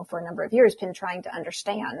for a number of years, been trying to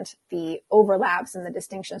understand the overlaps and the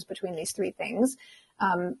distinctions between these three things.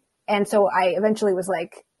 And so I eventually was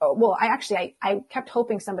like, oh, well, I kept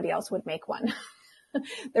hoping somebody else would make one.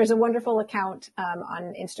 There's a wonderful account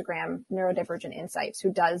on Instagram, Neurodivergent Insights,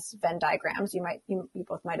 who does Venn diagrams. You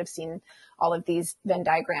both might have seen all of these Venn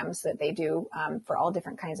diagrams that they do for all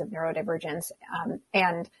different kinds of neurodivergence.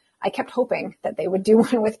 And I kept hoping that they would do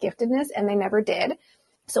one with giftedness, and they never did.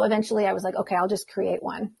 So eventually I was like, okay, I'll just create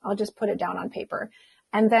one. I'll just put it down on paper.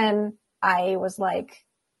 And then I was like,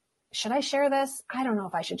 should I share this? I don't know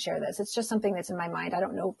if I should share this. It's just something that's in my mind. I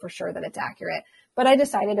don't know for sure that it's accurate, but I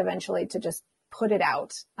decided eventually to just put it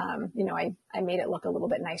out. I made it look a little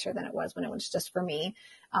bit nicer than it was when it was just for me,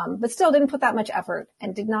 but still didn't put that much effort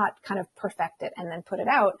and did not kind of perfect it and then put it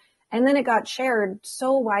out. And then it got shared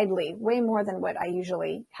so widely, way more than what I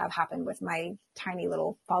usually have happen with my tiny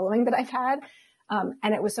little following that I've had.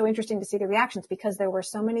 And it was so interesting to see the reactions because there were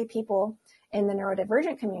so many people in the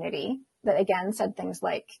neurodivergent community that again said things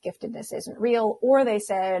like giftedness isn't real, or they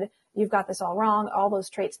said, you've got this all wrong. All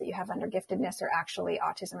those traits that you have under giftedness are actually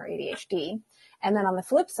autism or ADHD. And then on the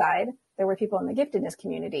flip side, there were people in the giftedness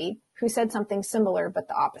community who said something similar, but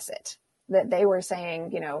the opposite, that they were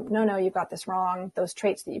saying, no, you've got this wrong. Those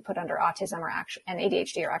traits that you put under autism and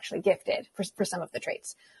ADHD are actually gifted for some of the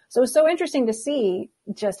traits. So it was so interesting to see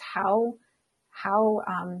just how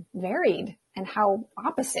varied and how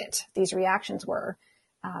opposite these reactions were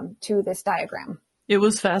to this diagram. It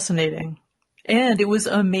was fascinating. And it was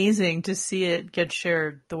amazing to see it get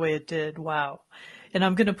shared the way it did. Wow. And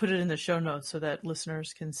I'm going to put it in the show notes so that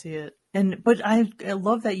listeners can see it. But I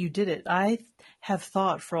love that you did it. I have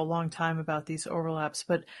thought for a long time about these overlaps,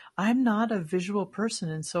 but I'm not a visual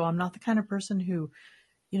person. And so I'm not the kind of person who,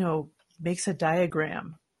 makes a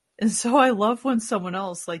diagram. And so I love when someone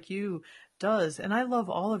else like you does. And I love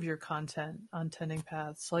all of your content on Tending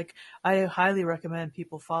Paths. Like, I highly recommend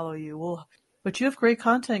people follow you. But you have great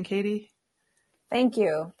content, Katie. Thank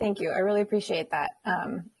you. I really appreciate that.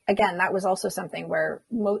 Again, that was also something where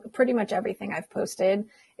pretty much everything I've posted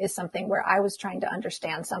is something where I was trying to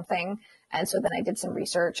understand something. And so then I did some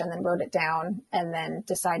research and then wrote it down and then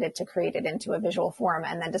decided to create it into a visual form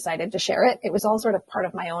and then decided to share it. It was all sort of part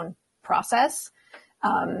of my own process.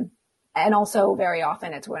 And also very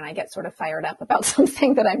often it's when I get sort of fired up about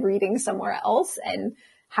something that I'm reading somewhere else and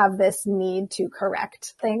have this need to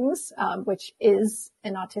correct things, which is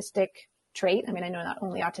an autistic trait. I mean, I know not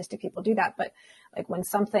only autistic people do that, but like when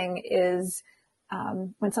something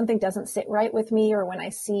doesn't sit right with me or when I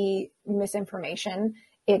see misinformation,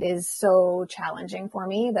 it is so challenging for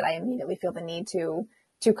me that I immediately feel the need to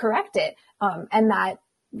correct it. And that,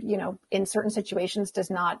 in certain situations does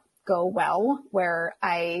not go well, where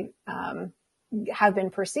I have been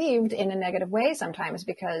perceived in a negative way sometimes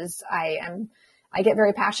because I get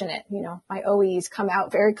very passionate. My OEs come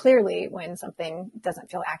out very clearly when something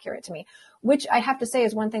doesn't feel accurate to me, which I have to say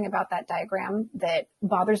is one thing about that diagram that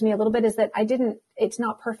bothers me a little bit is that it's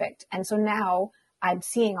not perfect. And so now I'm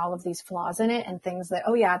seeing all of these flaws in it and things that,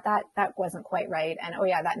 oh yeah, that wasn't quite right. And oh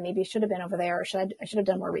yeah, that maybe should have been over there, or I should have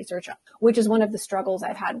done more research, which is one of the struggles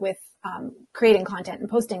I've had with creating content and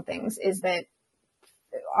posting things, is that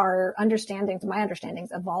my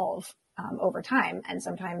understandings evolve over time. And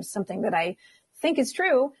sometimes something that I think is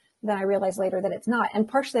true, then I realize later that it's not. And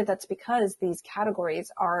partially that's because these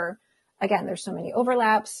categories are, again, there's so many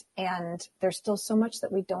overlaps and there's still so much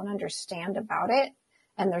that we don't understand about it.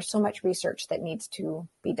 And there's so much research that needs to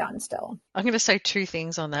be done still. I'm going to say two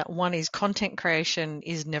things on that. One is content creation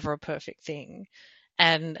is never a perfect thing.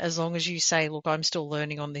 And as long as you say, look, I'm still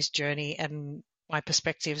learning on this journey and my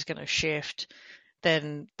perspective is going to shift,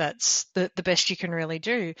 then that's the best you can really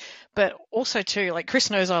do. But also too, like Chris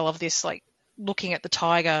knows I love this, like looking at the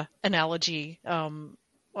tiger analogy.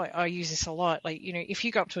 I use this a lot. Like, if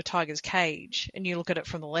you go up to a tiger's cage and you look at it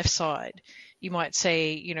from the left side, you might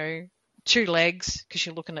see, two legs because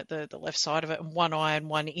you're looking at the left side of it, and one eye and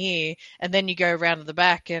one ear, and then you go around to the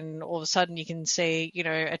back and all of a sudden you can see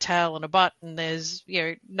a tail and a butt, and there's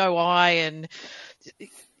no eye, and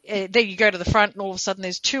then you go to the front and all of a sudden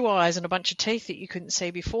there's two eyes and a bunch of teeth that you couldn't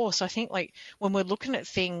see before. So I think like when we're looking at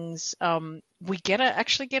things, we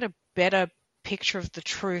actually get a better picture of the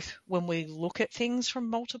truth when we look at things from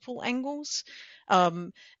multiple angles.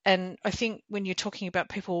 And I think when you're talking about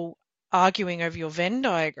people arguing over your Venn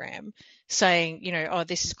diagram, saying, oh,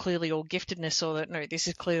 this is clearly all giftedness, or that, no, this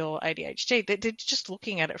is clearly all ADHD. They're just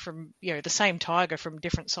looking at it from, the same tiger from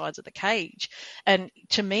different sides of the cage. And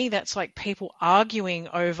to me, that's like people arguing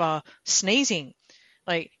over sneezing.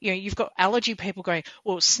 Like, you've got allergy people going,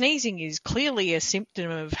 well, sneezing is clearly a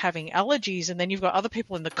symptom of having allergies. And then you've got other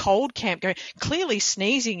people in the cold camp going, clearly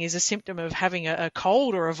sneezing is a symptom of having a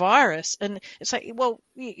cold or a virus. And it's like, well,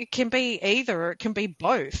 it can be either, or it can be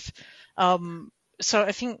both. So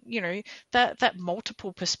I think, that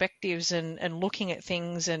multiple perspectives and looking at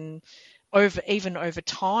things and over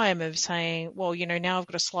time of saying, well, now I've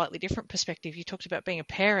got a slightly different perspective. You talked about being a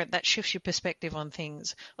parent, that shifts your perspective on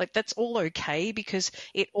things. Like, that's all okay because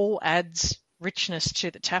it all adds richness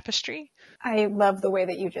to the tapestry. I love the way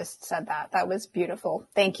that you just said that. That was beautiful.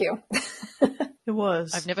 Thank you. It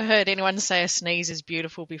was. I've never heard anyone say a sneeze is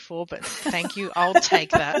beautiful before, but thank you. I'll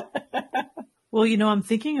take that. Well, I'm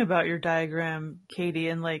thinking about your diagram, Katie,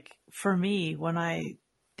 and like for me, when I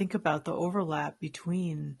think about the overlap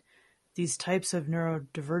between these types of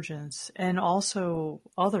neurodivergence and also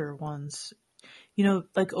other ones,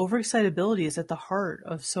 like overexcitability is at the heart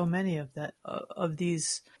of so many of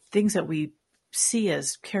these things that we see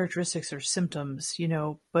as characteristics or symptoms,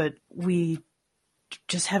 but we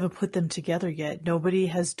just haven't put them together yet. Nobody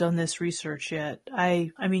has done this research yet.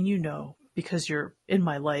 I mean, because you're in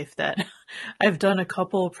my life, that I've done a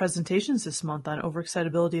couple of presentations this month on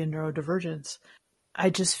overexcitability and neurodivergence. I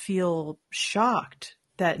just feel shocked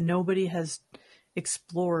that nobody has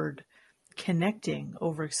explored connecting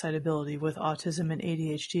overexcitability with autism and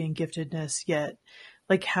ADHD and giftedness yet.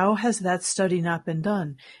 Like, how has that study not been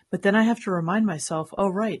done? But then I have to remind myself, oh,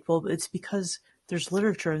 right, well, it's because there's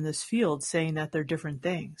literature in this field saying that they're different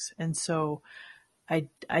things. And so I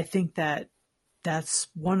think that that's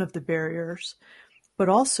one of the barriers. But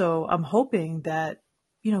also, I'm hoping that,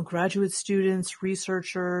 graduate students,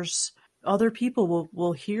 researchers, other people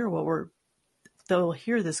will hear they'll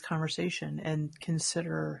hear this conversation and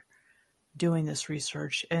consider doing this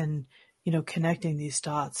research and, connecting these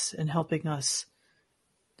dots and helping us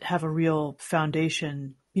have a real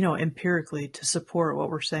foundation, empirically to support what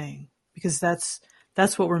we're saying, because that's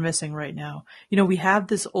what we're missing right now. We have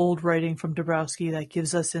this old writing from Dabrowski that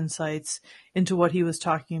gives us insights into what he was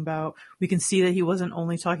talking about. We can see that he wasn't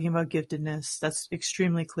only talking about giftedness. That's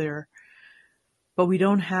extremely clear. But we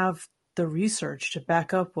don't have the research to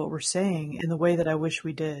back up what we're saying in the way that I wish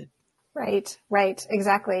we did. Right,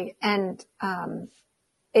 exactly. And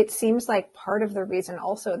it seems like part of the reason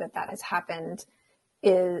also that has happened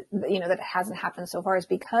is, that it hasn't happened so far is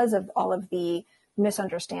because of all of the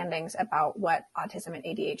misunderstandings about what autism and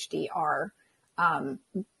ADHD are.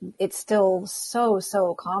 It's still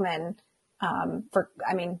so common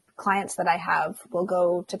clients that I have will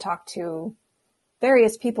go to talk to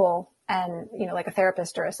various people and, like a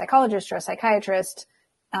therapist or a psychologist or a psychiatrist,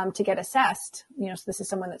 to get assessed. So this is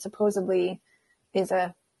someone that supposedly is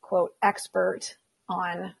a quote expert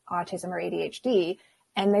on autism or ADHD,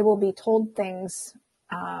 and they will be told things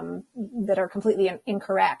that are completely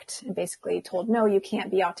incorrect, and basically told, no, you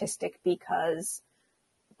can't be autistic because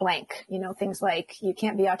blank, things like you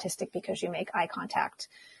can't be autistic because you make eye contact,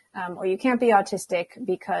 or you can't be autistic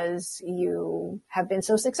because you have been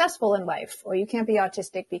so successful in life, or you can't be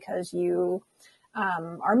autistic because you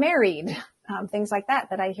are married, things like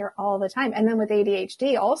that I hear all the time. And then with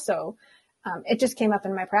ADHD also, it just came up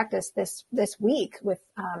in my practice this week with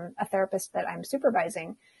a therapist that I'm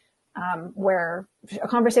supervising, where a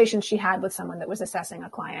conversation she had with someone that was assessing a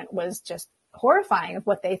client was just horrifying of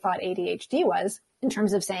what they thought ADHD was, in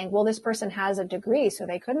terms of saying, well, this person has a degree, so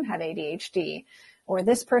they couldn't have ADHD, or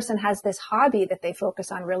this person has this hobby that they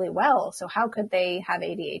focus on really well, so how could they have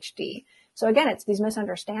ADHD? So again, it's these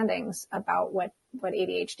misunderstandings about what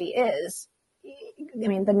ADHD is. I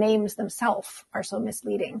mean, the names themselves are so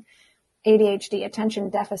misleading. ADHD,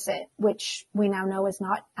 attention deficit, which we now know is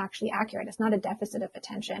not actually accurate. It's not a deficit of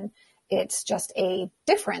attention. It's just a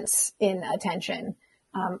difference in attention.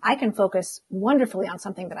 I can focus wonderfully on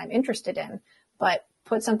something that I'm interested in, but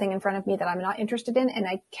put something in front of me that I'm not interested in, and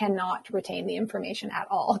I cannot retain the information at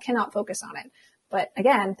all, cannot focus on it. But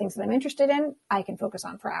again, things that I'm interested in, I can focus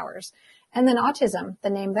on for hours. And then autism, the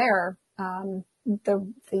name there,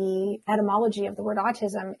 the etymology of the word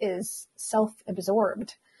autism is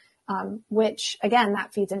self-absorbed. Which again,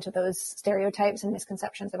 that feeds into those stereotypes and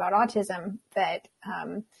misconceptions about autism that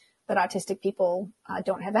autistic people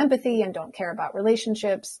don't have empathy and don't care about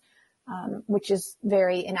relationships, which is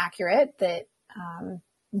very inaccurate. That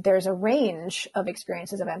there's a range of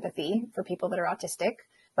experiences of empathy for people that are autistic,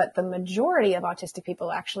 but the majority of autistic people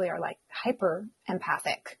actually are like hyper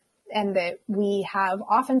empathic, and that we have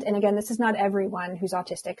often, and again, this is not everyone who's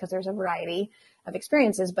autistic because there's a variety of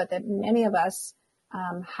experiences, but that many of us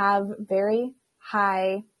have very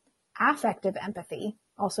high affective empathy,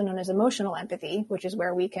 also known as emotional empathy, which is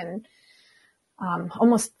where we can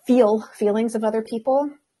almost feel feelings of other people,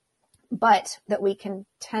 but that we can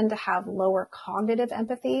tend to have lower cognitive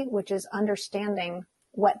empathy, which is understanding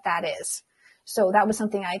what that is. So that was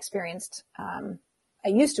something I experienced. I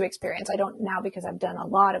used to experience. I don't now because I've done a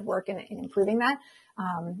lot of work in improving that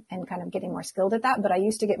and kind of getting more skilled at that. But I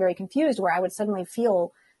used to get very confused where I would suddenly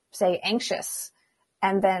feel, say, anxious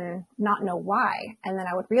and then not know why. And then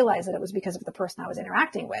I would realize that it was because of the person I was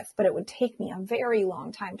interacting with. But it would take me a very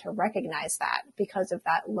long time to recognize that because of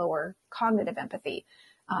that lower cognitive empathy.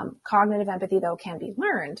 Cognitive empathy, though, can be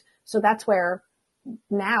learned. So that's where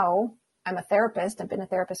now I'm a therapist. I've been a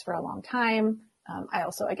therapist for a long time. I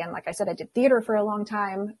also, again, like I said, I did theater for a long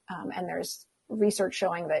time. And there's research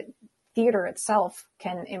showing that theater itself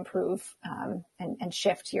can improve and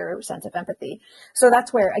shift your sense of empathy. So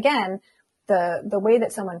that's where, again, the way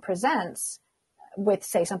that someone presents with,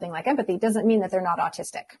 say, something like empathy doesn't mean that they're not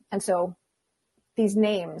autistic. And so these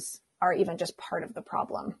names are even just part of the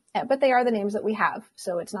problem, but they are the names that we have.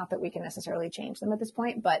 So it's not that we can necessarily change them at this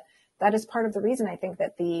point, but that is part of the reason I think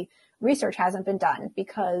that the research hasn't been done,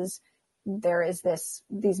 because there is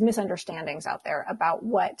these misunderstandings out there about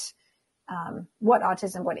what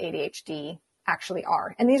autism, what ADHD actually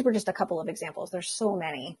are. And these were just a couple of examples. There's so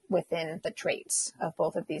many within the traits of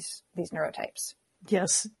both of these neurotypes.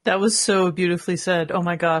 Yes, that was so beautifully said. Oh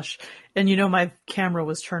my gosh. And my camera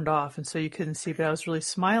was turned off and so you couldn't see, but I was really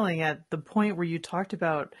smiling at the point where you talked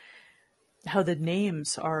about how the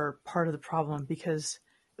names are part of the problem, because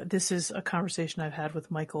this is a conversation I've had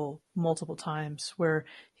with Michael multiple times where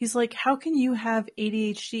he's like, how can you have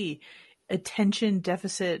ADHD, attention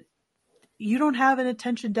deficit? You don't have an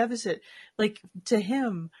attention deficit. Like, to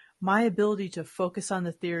him, my ability to focus on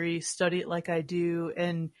the theory, study it like I do,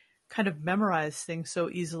 and kind of memorize things so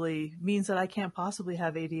easily means that I can't possibly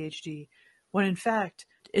have ADHD. When in fact,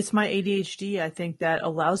 it's my ADHD, I think, that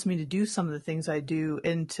allows me to do some of the things I do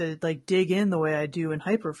and to like dig in the way I do and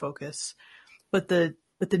hyperfocus. But the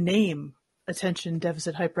name attention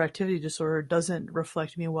deficit hyperactivity disorder doesn't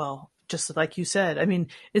reflect me well. Just like you said, I mean,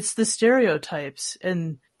 it's the stereotypes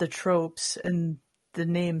and the tropes and the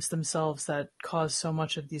names themselves that cause so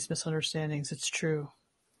much of these misunderstandings. It's true.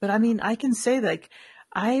 But I mean, I can say that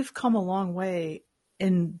I've come a long way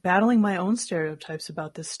in battling my own stereotypes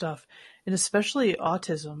about this stuff, and especially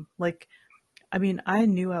autism. Like, I mean, I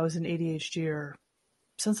knew I was an ADHDer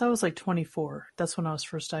since I was like 24. That's when I was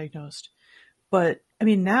first diagnosed. But I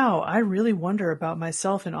mean, now I really wonder about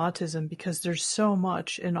myself and autism, because there's so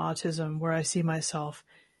much in autism where I see myself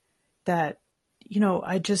that,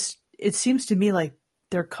 it seems to me like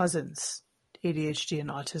they're cousins, ADHD and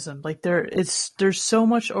autism. Like there's so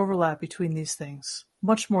much overlap between these things,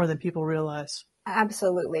 much more than people realize.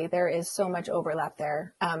 Absolutely. There is so much overlap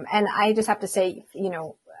there. And I just have to say,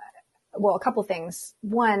 well, a couple things.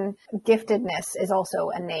 One, giftedness is also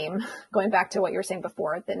a name. Going back to what you were saying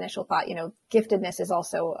before, the initial thought, giftedness is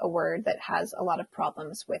also a word that has a lot of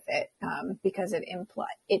problems with it, because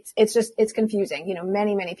it's confusing.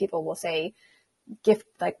 Many people will say gift,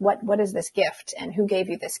 like what is this gift and who gave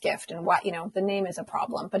you this gift and what, the name is a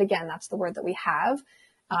problem. But again, that's the word that we have.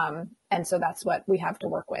 And so that's what we have to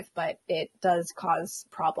work with, but it does cause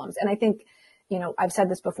problems. And I think, I've said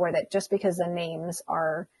this before, that just because the names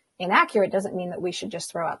are inaccurate doesn't mean that we should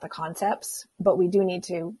just throw out the concepts, but we do need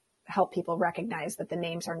to help people recognize that the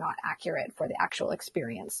names are not accurate for the actual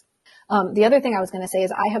experience. The other thing I was going to say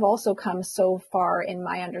is I have also come so far in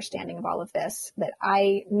my understanding of all of this that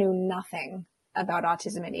I knew nothing about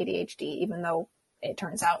autism and ADHD, even though it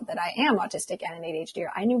turns out that I am autistic and an ADHD.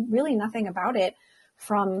 I knew really nothing about it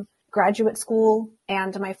from graduate school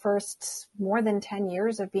and my first more than 10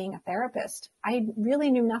 years of being a therapist. I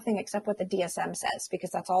really knew nothing except what the DSM says, because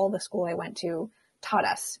that's all the school I went to taught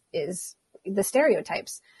us, is the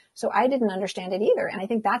stereotypes. So I didn't understand it either. And I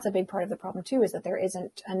think that's a big part of the problem too, is that there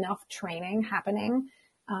isn't enough training happening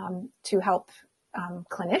to help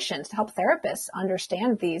clinicians, to help therapists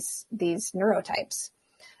understand these neurotypes.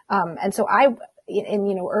 And so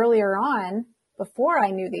earlier on, before I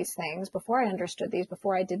knew these things, before I understood these,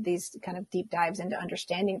 before I did these kind of deep dives into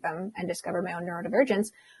understanding them and discovered my own neurodivergence,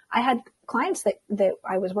 I had clients that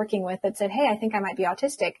I was working with that said, hey, I think I might be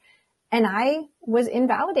autistic. And I was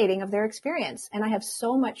invalidating of their experience. And I have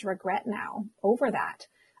so much regret now over that.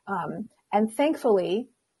 And thankfully,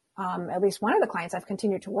 at least one of the clients I've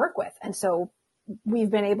continued to work with. And so we've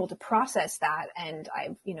been able to process that. And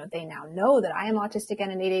they now know that I am autistic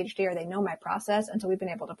and an ADHD, or they know my process. And so we've been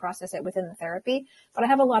able to process it within the therapy. But I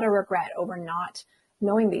have a lot of regret over not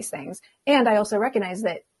knowing these things. And I also recognize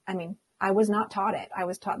that, I was not taught it. I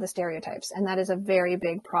was taught the stereotypes, and that is a very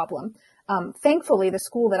big problem. Thankfully, the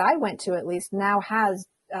school that I went to at least now has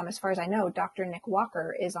as far as I know, Dr. Nick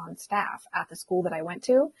Walker is on staff at the school that I went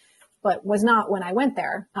to, but was not when I went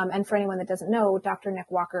there. And for anyone that doesn't know, Dr. Nick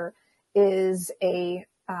Walker is a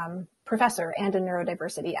professor and a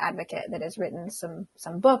neurodiversity advocate that has written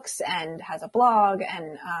some books and has a blog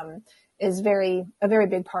and is a very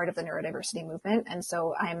big part of the neurodiversity movement. And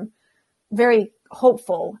so I'm very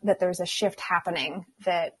hopeful that there's a shift happening,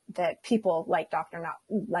 that people like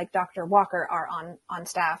Dr. Walker are on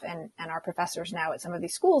staff and are professors now at some of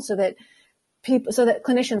these schools, so that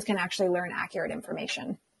clinicians can actually learn accurate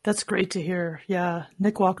information. That's great to hear. Yeah,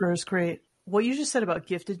 Nick Walker is great. What you just said about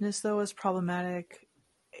giftedness, though, is problematic.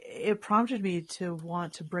 It prompted me to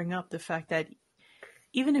want to bring up the fact that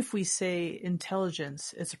even if we say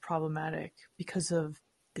intelligence is problematic because of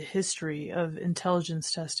the history of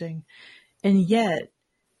intelligence testing, and yet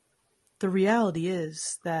the reality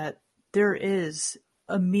is that there is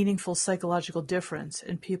a meaningful psychological difference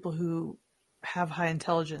in people who have high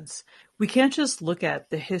intelligence. We can't just look at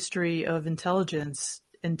the history of intelligence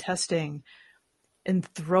and testing and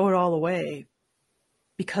throw it all away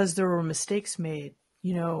because there were mistakes made,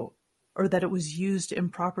 or that it was used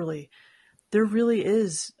improperly. There really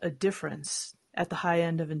is a difference at the high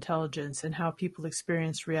end of intelligence and how people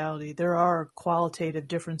experience reality. There are qualitative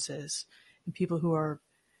differences in people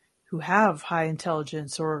who have high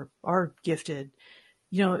intelligence or are gifted.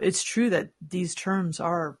 It's true that these terms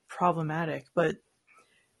are problematic, but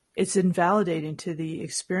it's invalidating to the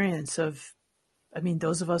experience of,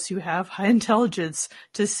 those of us who have high intelligence,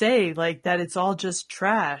 to say that it's all just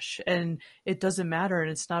trash and it doesn't matter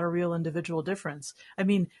and it's not a real individual difference.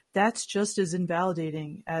 That's just as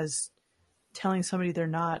invalidating as telling somebody they're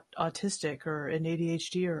not autistic or an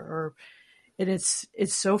ADHD and it's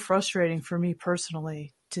so frustrating for me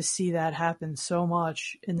personally to see that happen so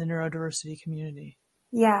much in the neurodiversity community.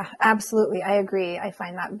 Yeah, absolutely. I agree. I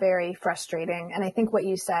find that very frustrating. And I think what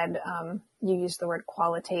you said, you used the word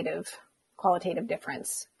qualitative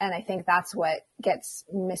difference. And I think that's what gets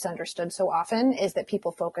misunderstood so often, is that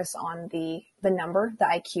people focus on the number, the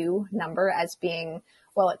IQ number, as being,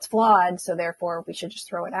 well, it's flawed, so therefore we should just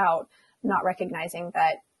throw it out, not recognizing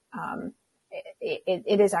that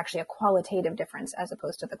it is actually a qualitative difference as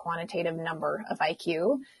opposed to the quantitative number of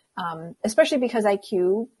IQ. Especially because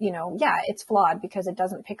IQ, it's flawed because it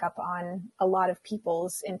doesn't pick up on a lot of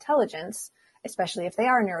people's intelligence, especially if they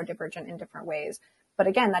are neurodivergent in different ways. But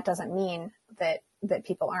again, that doesn't mean that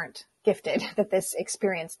people aren't gifted, that this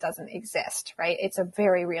experience doesn't exist, right? It's a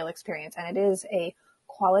very real experience, and it is a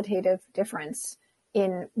qualitative difference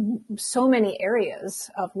in so many areas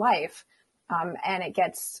of life. And it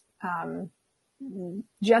gets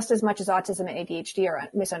just as much as autism and ADHD are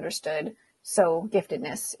misunderstood, so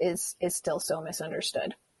giftedness is still so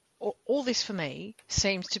misunderstood. All this for me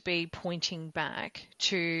seems to be pointing back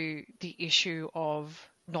to the issue of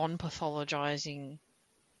non-pathologizing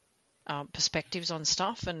perspectives on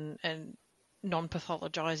stuff and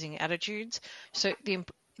non-pathologizing attitudes. So the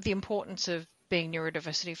importance of being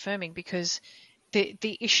neurodiversity affirming, because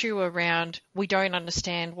the issue around we don't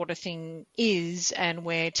understand what a thing is and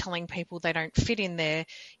we're telling people they don't fit in there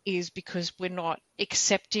is because we're not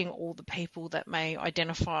accepting all the people that may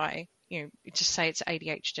identify, just say it's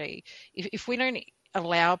ADHD. If we don't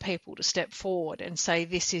allow people to step forward and say,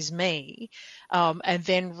 this is me, and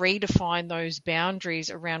then redefine those boundaries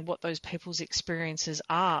around what those people's experiences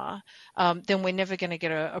are, then we're never going to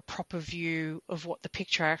get a proper view of what the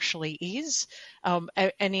picture actually is. And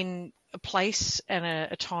in a place and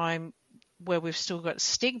a time where we've still got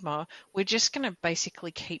stigma, we're just going to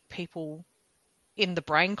basically keep people in the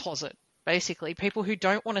brain closet. Basically, people who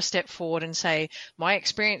don't want to step forward and say, my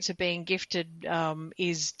experience of being gifted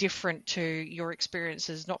is different to your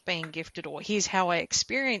experiences not being gifted, or here's how I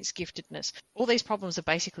experience giftedness. All these problems are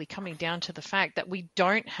basically coming down to the fact that we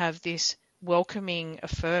don't have this welcoming,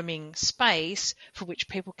 affirming space for which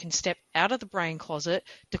people can step out of the brain closet,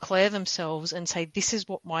 declare themselves and say, this is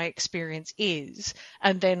what my experience is,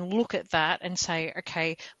 and then look at that and say,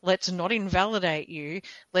 okay, let's not invalidate you.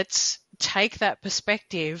 Let's take that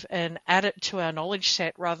perspective and add it to our knowledge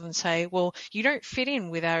set rather than say, well, you don't fit in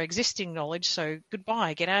with our existing knowledge, so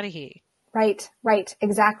goodbye, get out of here. Right,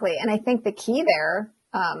 exactly. And I think the key there,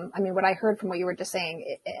 what I heard from what you were just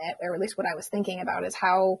saying, or at least what I was thinking about, is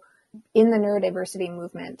how in the neurodiversity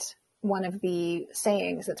movement, one of the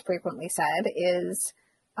sayings that's frequently said is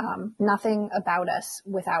nothing about us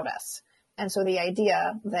without us. And so the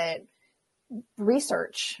idea that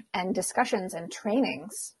research and discussions and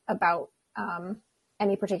trainings about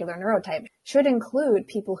any particular neurotype should include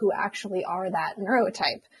people who actually are that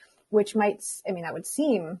neurotype, which that would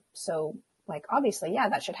seem so obviously, yeah,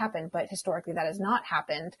 that should happen, but historically that has not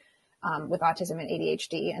happened. with autism and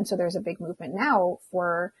ADHD. And so there's a big movement now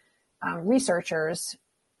for researchers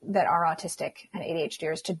that are autistic and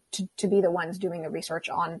ADHDers to be the ones doing the research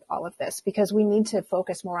on all of this, because we need to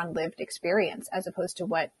focus more on lived experience as opposed to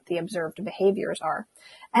what the observed behaviors are.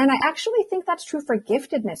 And I actually think that's true for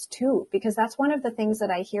giftedness too, because that's one of the things that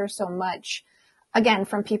I hear so much, again,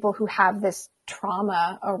 from people who have this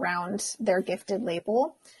trauma around their gifted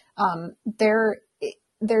label.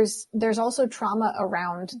 There's also trauma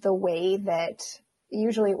around the way that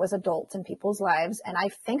usually it was adults in people's lives. And I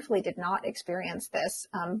thankfully did not experience this.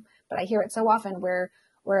 But I hear it so often where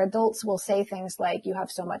adults will say things like, you have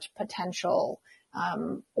so much potential,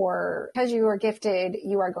 or because you are gifted,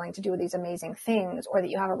 you are going to do these amazing things, or that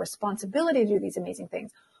you have a responsibility to do these amazing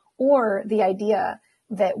things, or the idea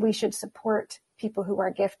that we should support people who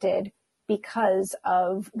are gifted because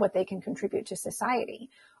of what they can contribute to society.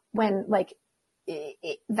 When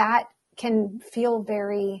that can feel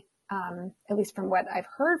very, at least from what I've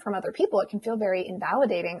heard from other people, it can feel very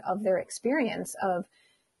invalidating of their experience of,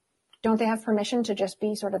 don't they have permission to just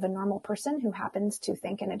be sort of a normal person who happens to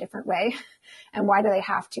think in a different way? And why do they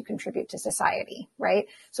have to contribute to society, right?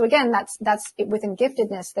 So again, that's within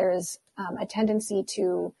giftedness, there is a tendency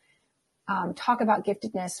to talk about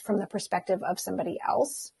giftedness from the perspective of somebody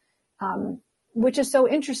else, which is so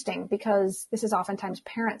interesting because this is oftentimes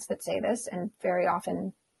parents that say this, and very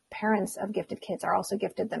often parents of gifted kids are also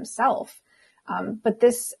gifted themselves. But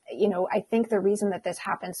this, I think the reason that this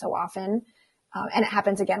happens so often, and it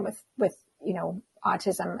happens again with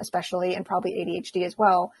autism especially, and probably ADHD as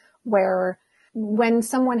well, where when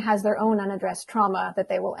someone has their own unaddressed trauma, that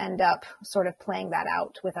they will end up sort of playing that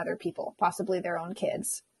out with other people, possibly their own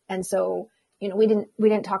kids. And so, we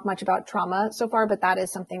didn't talk much about trauma so far, but that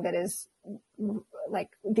is something that is like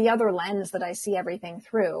the other lens that I see everything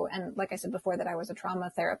through. And like I said before, that I was a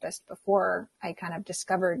trauma therapist before I kind of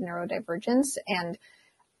discovered neurodivergence, and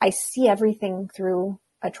I see everything through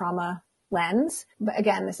a trauma lens. But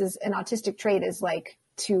again, this is an autistic trait, is like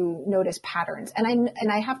to notice patterns. And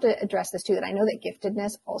I have to address this too, that I know that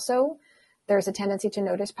giftedness also, there's a tendency to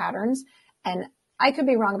notice patterns. And I could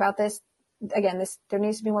be wrong about this. Again, there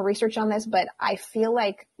needs to be more research on this, but I feel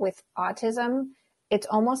like with autism, it's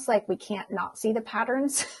almost like we can't not see the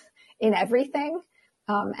patterns in everything,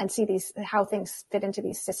 and see how things fit into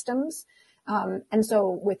these systems. And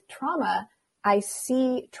so with trauma, I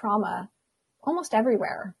see trauma almost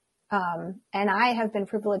everywhere. And I have been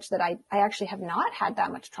privileged that I actually have not had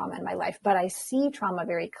that much trauma in my life, but I see trauma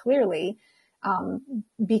very clearly,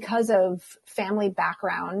 because of family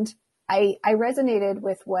background. I resonated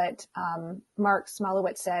with what Mark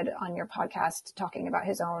Smolowitz said on your podcast, talking about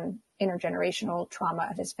his own intergenerational trauma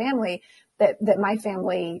of his family, that my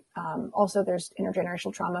family, also there's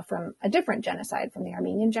intergenerational trauma from a different genocide, from the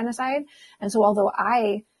Armenian genocide. And so although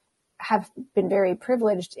I have been very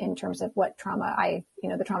privileged in terms of what trauma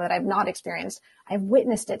the trauma that I've not experienced, I've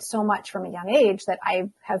witnessed it so much from a young age that I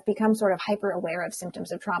have become sort of hyper aware of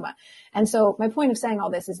symptoms of trauma. And so my point of saying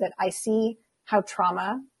all this is that I see how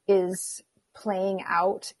trauma is playing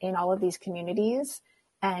out in all of these communities,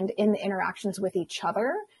 and in the interactions with each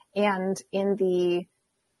other, and in the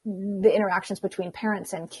interactions between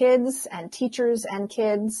parents and kids and teachers and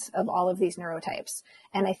kids of all of these neurotypes.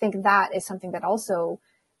 And I think that is something that also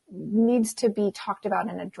needs to be talked about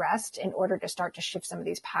and addressed in order to start to shift some of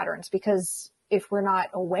these patterns. Because if we're not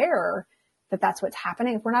aware that that's what's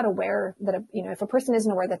happening, if we're not aware that, if a person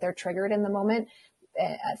isn't aware that they're triggered in the moment,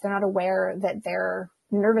 if they're not aware that their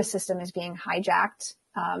nervous system is being hijacked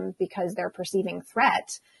because they're perceiving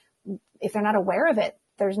threat, if they're not aware of it,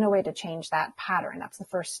 there's no way to change that pattern. That's the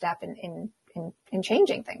first step in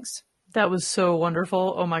changing things. That was so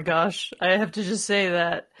wonderful. Oh my gosh. I have to just say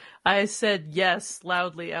that I said yes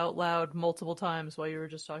loudly out loud multiple times while you were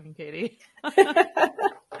just talking, Katie.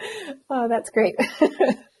 Oh, that's great.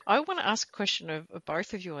 I want to ask a question of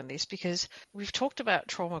both of you on this, because we've talked about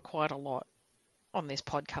trauma quite a lot on this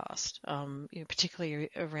podcast, particularly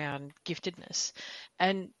around giftedness.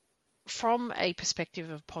 And from a perspective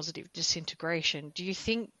of positive disintegration, do you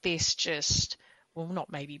think this just, well,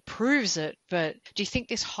 not maybe proves it, but do you think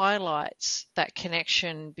this highlights that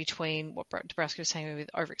connection between what Dabrowski was saying with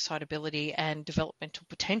overexcitability and developmental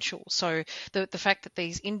potential? So the fact that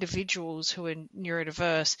these individuals who are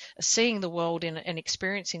neurodiverse are seeing the world and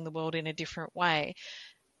experiencing the world in a different way,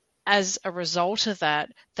 as a result of that,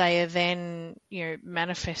 they are then,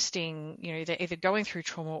 manifesting, they're either going through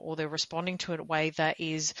trauma or they're responding to it in a way that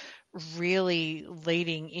is really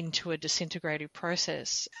leading into a disintegrative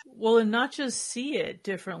process. Well, and not just see it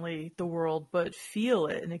differently, the world, but feel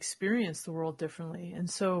it and experience the world differently. And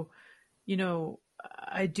so,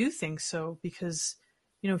 I do think so, because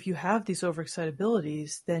if you have these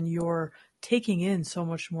overexcitabilities, then you're taking in so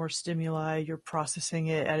much more stimuli, you're processing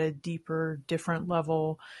it at a deeper, different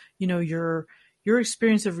level. Your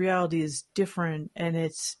experience of reality is different, and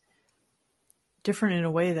it's different in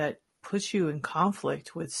a way that puts you in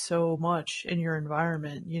conflict with so much in your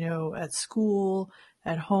environment, at school,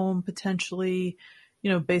 at home, potentially,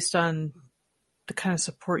 based on the kind of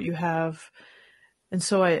support you have. And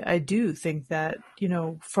so I do think that,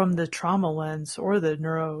 from the trauma lens or the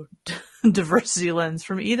neurodiversity lens,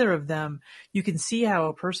 from either of them, you can see how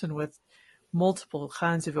a person with multiple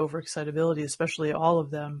kinds of overexcitability, especially all of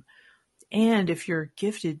them, and if you're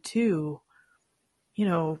gifted too,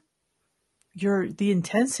 the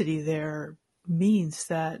intensity there means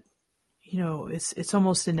that, it's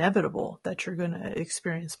almost inevitable that you're going to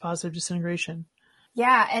experience positive disintegration.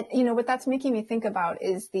 Yeah. And, what that's making me think about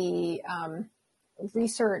is the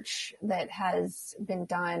research that has been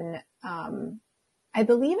done. I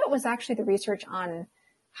believe it was actually the research on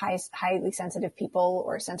highly sensitive people,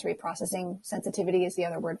 or sensory processing sensitivity is the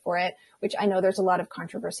other word for it, which I know there's a lot of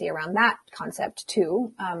controversy around that concept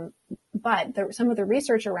too. But some of the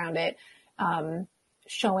research around it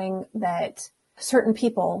showing that certain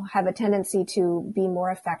people have a tendency to be more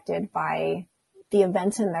affected by the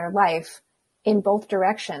events in their life in both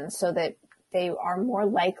directions, so that they are more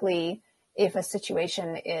likely, if a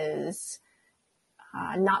situation is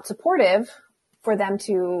not supportive, for them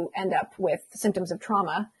to end up with symptoms of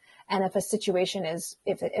trauma. And if a situation is,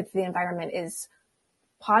 if the environment is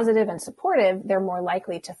positive and supportive, they're more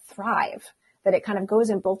likely to thrive. That it kind of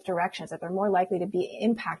goes in both directions, that they're more likely to be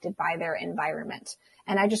impacted by their environment.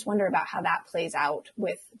 And I just wonder about how that plays out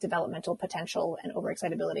with developmental potential and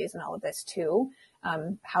overexcitabilities and all of this too,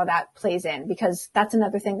 how that plays in, because that's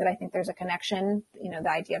another thing that I think there's a connection,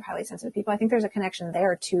 the idea of highly sensitive people. I think there's a connection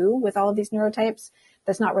there too with all of these neurotypes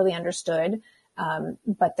that's not really understood.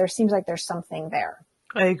 But there seems like there's something there.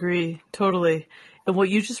 I agree, totally. And what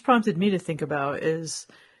you just prompted me to think about is,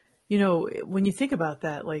 when you think about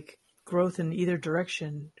that, like growth in either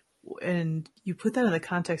direction, and you put that in the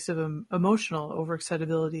context of emotional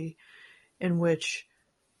overexcitability, in which,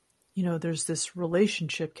 there's this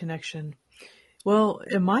relationship connection. Well,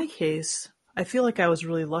 in my case, I feel like I was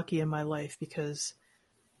really lucky in my life because,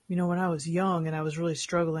 when I was young and I was really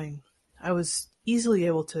struggling, I was easily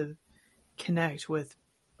able to connect with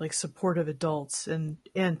like supportive adults and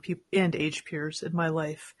people and age peers in my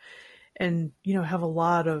life, and have a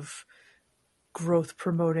lot of growth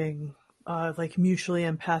promoting like mutually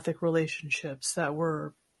empathic relationships that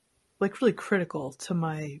were like really critical to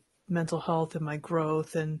my mental health and my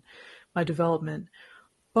growth and my development.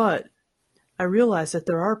 But I realized that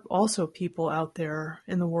there are also people out there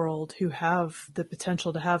in the world who have the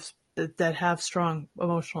potential to have strong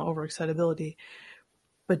emotional overexcitability,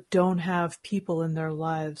 but don't have people in their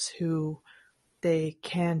lives who they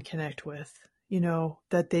can connect with,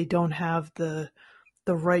 that they don't have the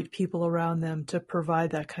right people around them to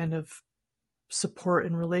provide that kind of support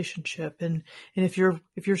and relationship. And if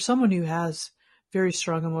you're someone who has very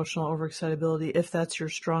strong emotional overexcitability, if that's your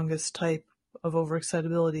strongest type of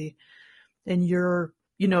overexcitability, and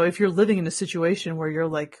if you're living in a situation where you're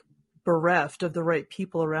like bereft of the right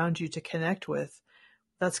people around you to connect with,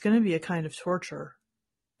 that's going to be a kind of torture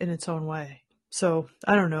in its own way. So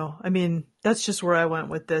I don't know. I mean, that's just where I went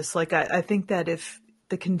with this. Like, I think that if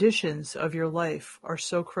the conditions of your life are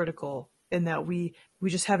so critical, and that we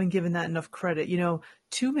just haven't given that enough credit,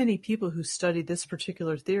 too many people who study this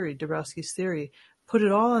particular theory, Dabrowski's theory, put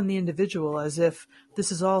it all on the individual as if this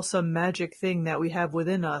is all some magic thing that we have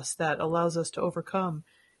within us that allows us to overcome.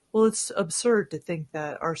 Well, it's absurd to think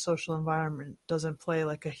that our social environment doesn't play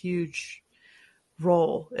like a huge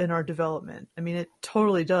role in our development. I mean, it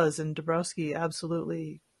totally does. And Dabrowski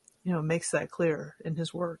absolutely, makes that clear in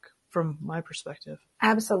his work from my perspective.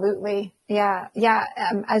 Absolutely. Yeah. Yeah.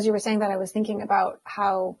 As you were saying that, I was thinking about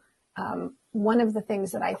how, one of the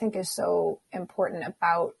things that I think is so important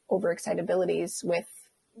about overexcitabilities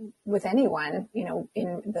with anyone,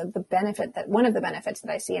 in the benefit that one of the benefits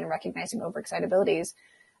that I see in recognizing overexcitabilities,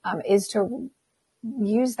 is to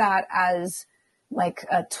use that as like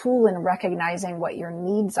a tool in recognizing what your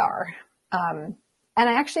needs are. And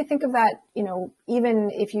I actually think of that,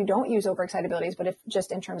 even if you don't use overexcitabilities, but if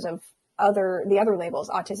just in terms of the other labels,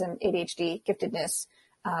 autism, ADHD, giftedness,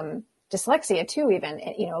 dyslexia too, even,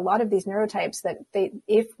 a lot of these neurotypes that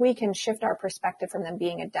if we can shift our perspective from them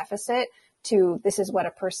being a deficit to this is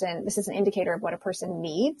an indicator of what a person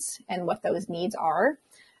needs and what those needs are.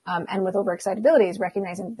 And with overexcitabilities,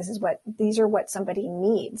 recognizing these are what somebody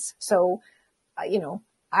needs. So,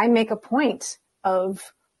 I make a point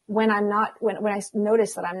of when I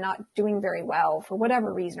notice that I'm not doing very well for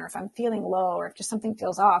whatever reason, or if I'm feeling low, or if just something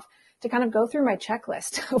feels off, to kind of go through my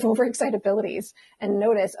checklist of overexcitabilities and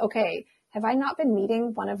notice, okay, have I not been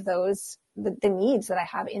meeting one of those, the needs that I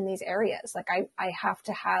have in these areas? Like I have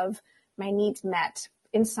to have my needs met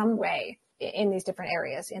in some way in these different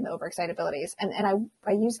areas in the overexcitabilities. And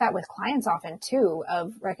I use that with clients often too,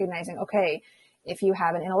 of recognizing, okay, if you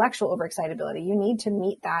have an intellectual overexcitability, you need to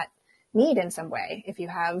meet that need in some way. If you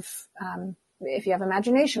have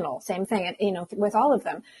imaginational, same thing, and, you know, with all of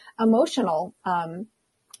them. Emotional,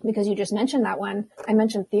 because you just mentioned that one. I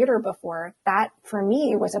mentioned theater before. That for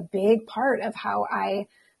me was a big part of how I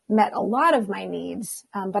met a lot of my needs.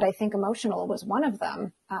 But I think emotional was one of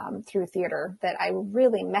them, through theater that I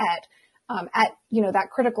really met, at, you know, that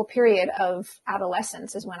critical period of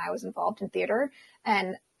adolescence is when I was involved in theater.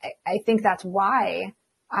 And I think that's why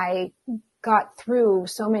I got through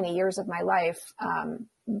so many years of my life,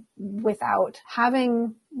 without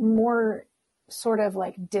having more sort of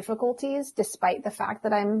like difficulties, despite the fact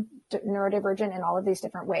that I'm neurodivergent in all of these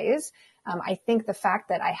different ways. I think the fact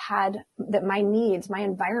that my needs, my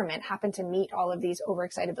environment happened to meet all of these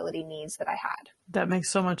overexcitability needs that I had. That makes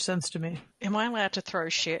so much sense to me. Am I allowed to throw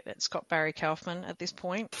shit at Scott Barry Kaufman at this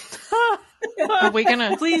point? Are we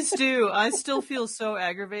gonna? Please do. I still feel so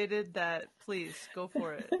aggravated that please go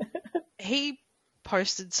for it. He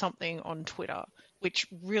posted something on Twitter which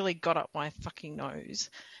really got up my fucking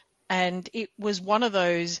nose. And it was one of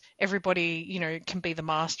those everybody, you know, can be the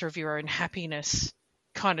master of your own happiness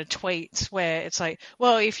kind of tweets where it's like,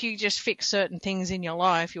 well, if you just fix certain things in your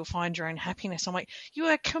life, you'll find your own happiness. I'm like, you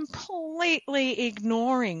are completely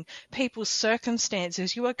ignoring people's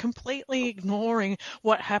circumstances. You are completely ignoring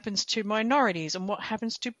what happens to minorities and what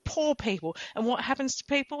happens to poor people and what happens to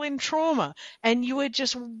people in trauma. And you are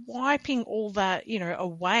just wiping all that, you know,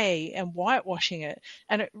 away and whitewashing it.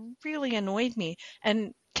 And it really annoyed me.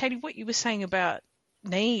 And Katie, what you were saying about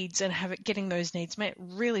needs and getting those needs met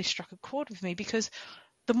really struck a chord with me, because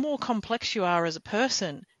the more complex you are as a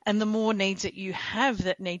person and the more needs that you have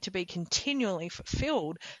that need to be continually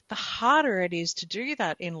fulfilled, the harder it is to do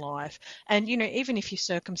that in life. And, you know, even if your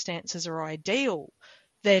circumstances are ideal,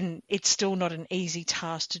 then it's still not an easy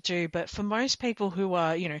task to do. But for most people who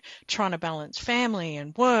are, you know, trying to balance family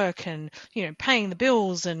and work and, you know, paying the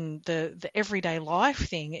bills and the everyday life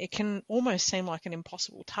thing, it can almost seem like an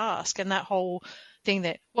impossible task. And that whole thing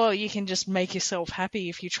that, well, you can just make yourself happy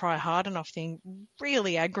if you try hard enough thing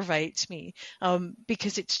really aggravates me,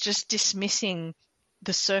 because it's just dismissing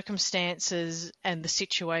the circumstances and the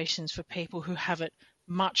situations for people who have it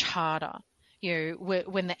much harder. You know,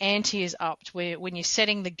 when the ante is upped, when you're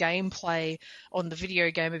setting the gameplay on the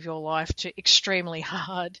video game of your life to extremely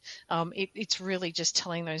hard, it's really just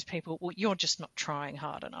telling those people, well, you're just not trying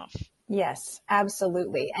hard enough. Yes,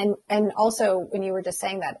 absolutely. And also when you were just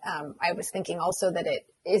saying that, I was thinking also that it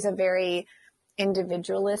is a very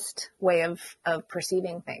individualist way of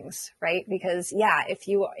perceiving things, right? Because yeah, if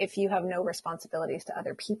you have no responsibilities to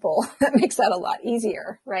other people, that makes that a lot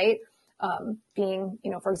easier, right? Being,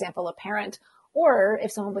 you know, for example, a parent, or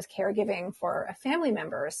if someone was caregiving for a family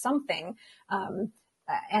member or something,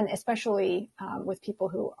 and especially with people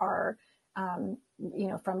who are, you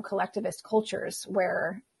know, from collectivist cultures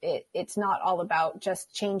where it's not all about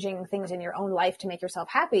just changing things in your own life to make yourself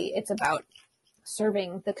happy. It's about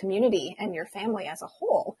serving the community and your family as a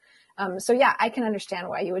whole. So yeah, I can understand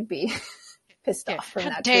why you would be pissed off from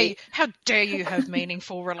that tweet. How dare you have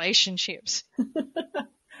meaningful relationships?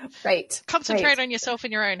 Right. Concentrate on yourself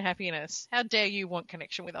and your own happiness. How dare you want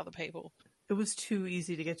connection with other people? It was too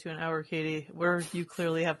easy to get to an hour, Katie, where you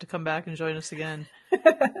clearly have to come back and join us again.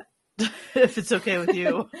 If it's okay with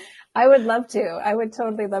you. I would love to. I would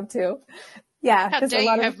totally love to. Yeah. How dare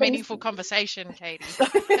you have meaningful conversation, Katie?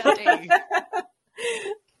 How dare you?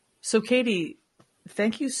 So, Katie,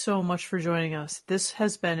 thank you so much for joining us. This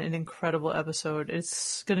has been an incredible episode.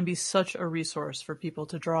 It's going to be such a resource for people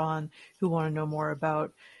to draw on who want to know more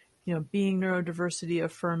about, you know, being neurodiversity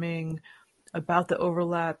affirming, about the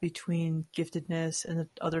overlap between giftedness and the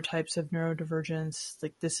other types of neurodivergence.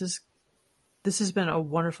 Like this has been a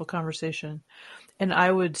wonderful conversation. And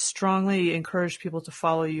I would strongly encourage people to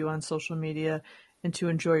follow you on social media and to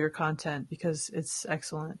enjoy your content because it's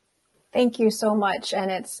excellent. Thank you so much.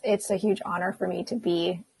 And it's a huge honor for me to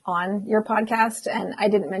be on your podcast. And I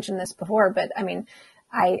didn't mention this before, but I mean,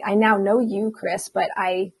 I now know you, Chris, but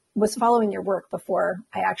I was following your work before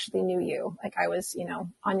I actually knew you. Like I was, you know,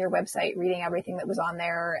 on your website, reading everything that was on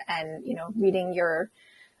there and, you know, reading your,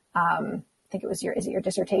 I think it was is it your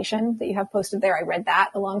dissertation that you have posted there? I read that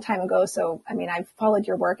a long time ago. So, I mean, I've followed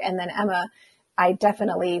your work. And then Emma, I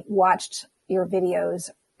definitely watched your videos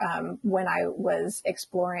when I was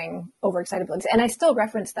exploring overexcited feelings, and I still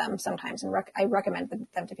reference them sometimes, and I recommend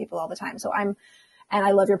them to people all the time. So and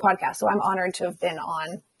I love your podcast. So I'm honored to have been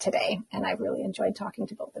on today, and I've really enjoyed talking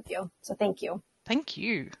to both of you. So thank you. Thank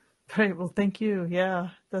you. Great. Well, thank you.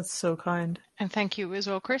 Yeah, that's so kind. And thank you as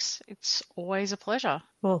well, Chris. It's always a pleasure.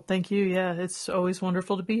 Well, thank you. Yeah, it's always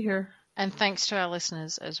wonderful to be here. And thanks to our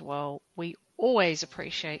listeners as well. We always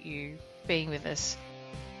appreciate you being with us.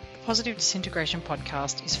 The Positive Disintegration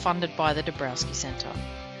Podcast is funded by the Dabrowski Centre.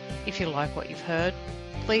 If you like what you've heard,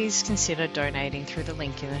 please consider donating through the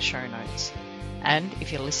link in the show notes. And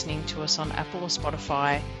if you're listening to us on Apple or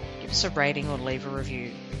Spotify, give us a rating or leave a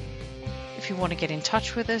review. If you want to get in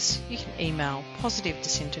touch with us, you can email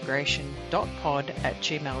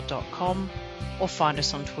positivedisintegration.pod@gmail.com or find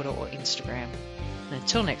us on Twitter or Instagram. And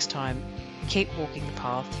until next time, keep walking the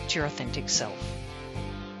path to your authentic self.